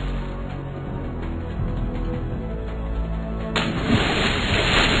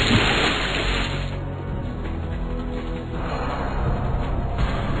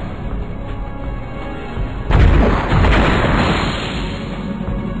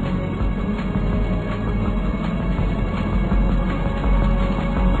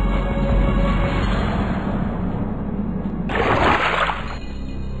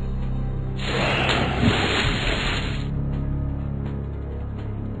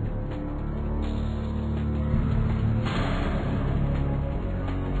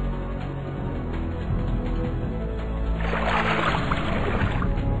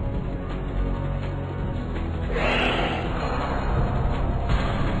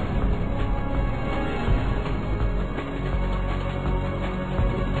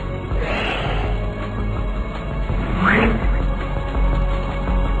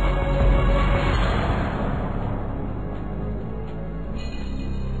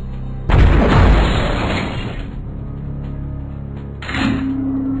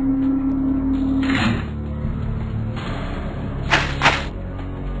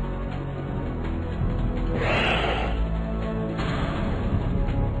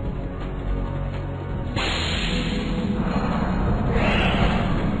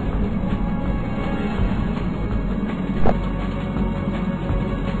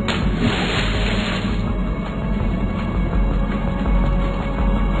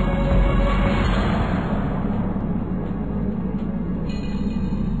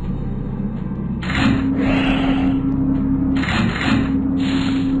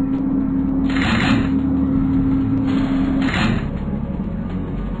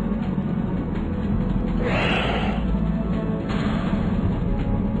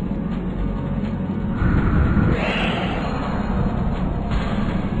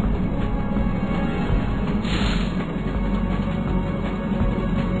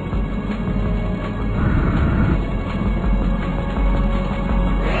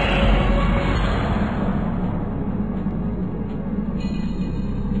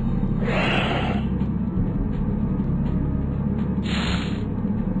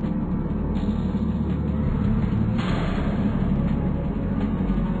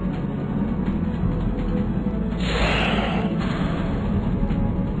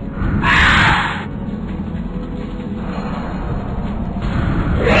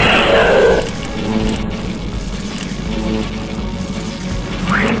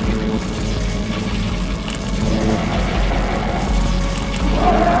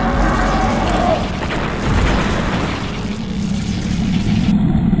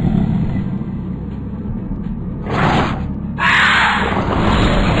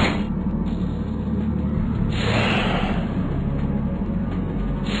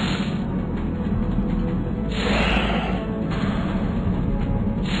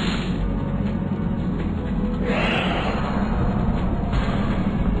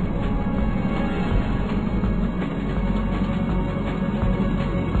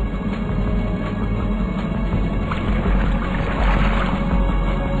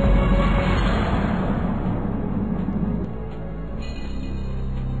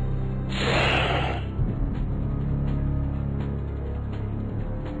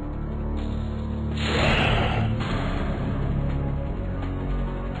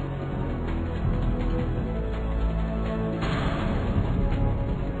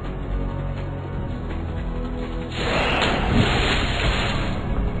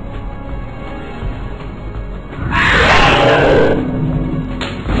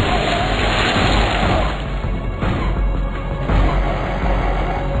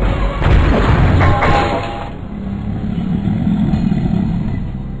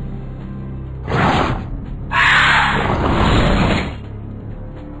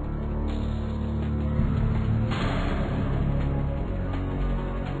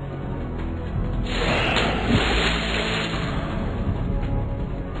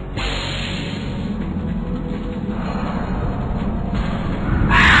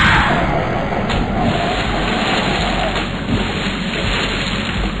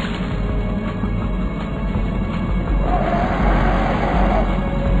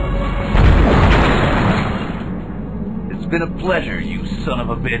 son of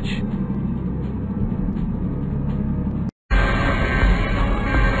a bitch.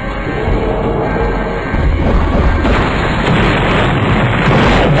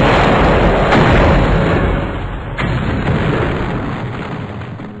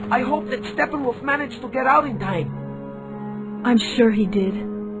 I hope that Steppenwolf managed to get out in time. I'm sure he did.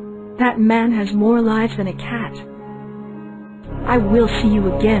 That man has more lives than a cat. I will see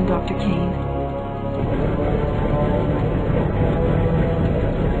you again, Dr. Kane.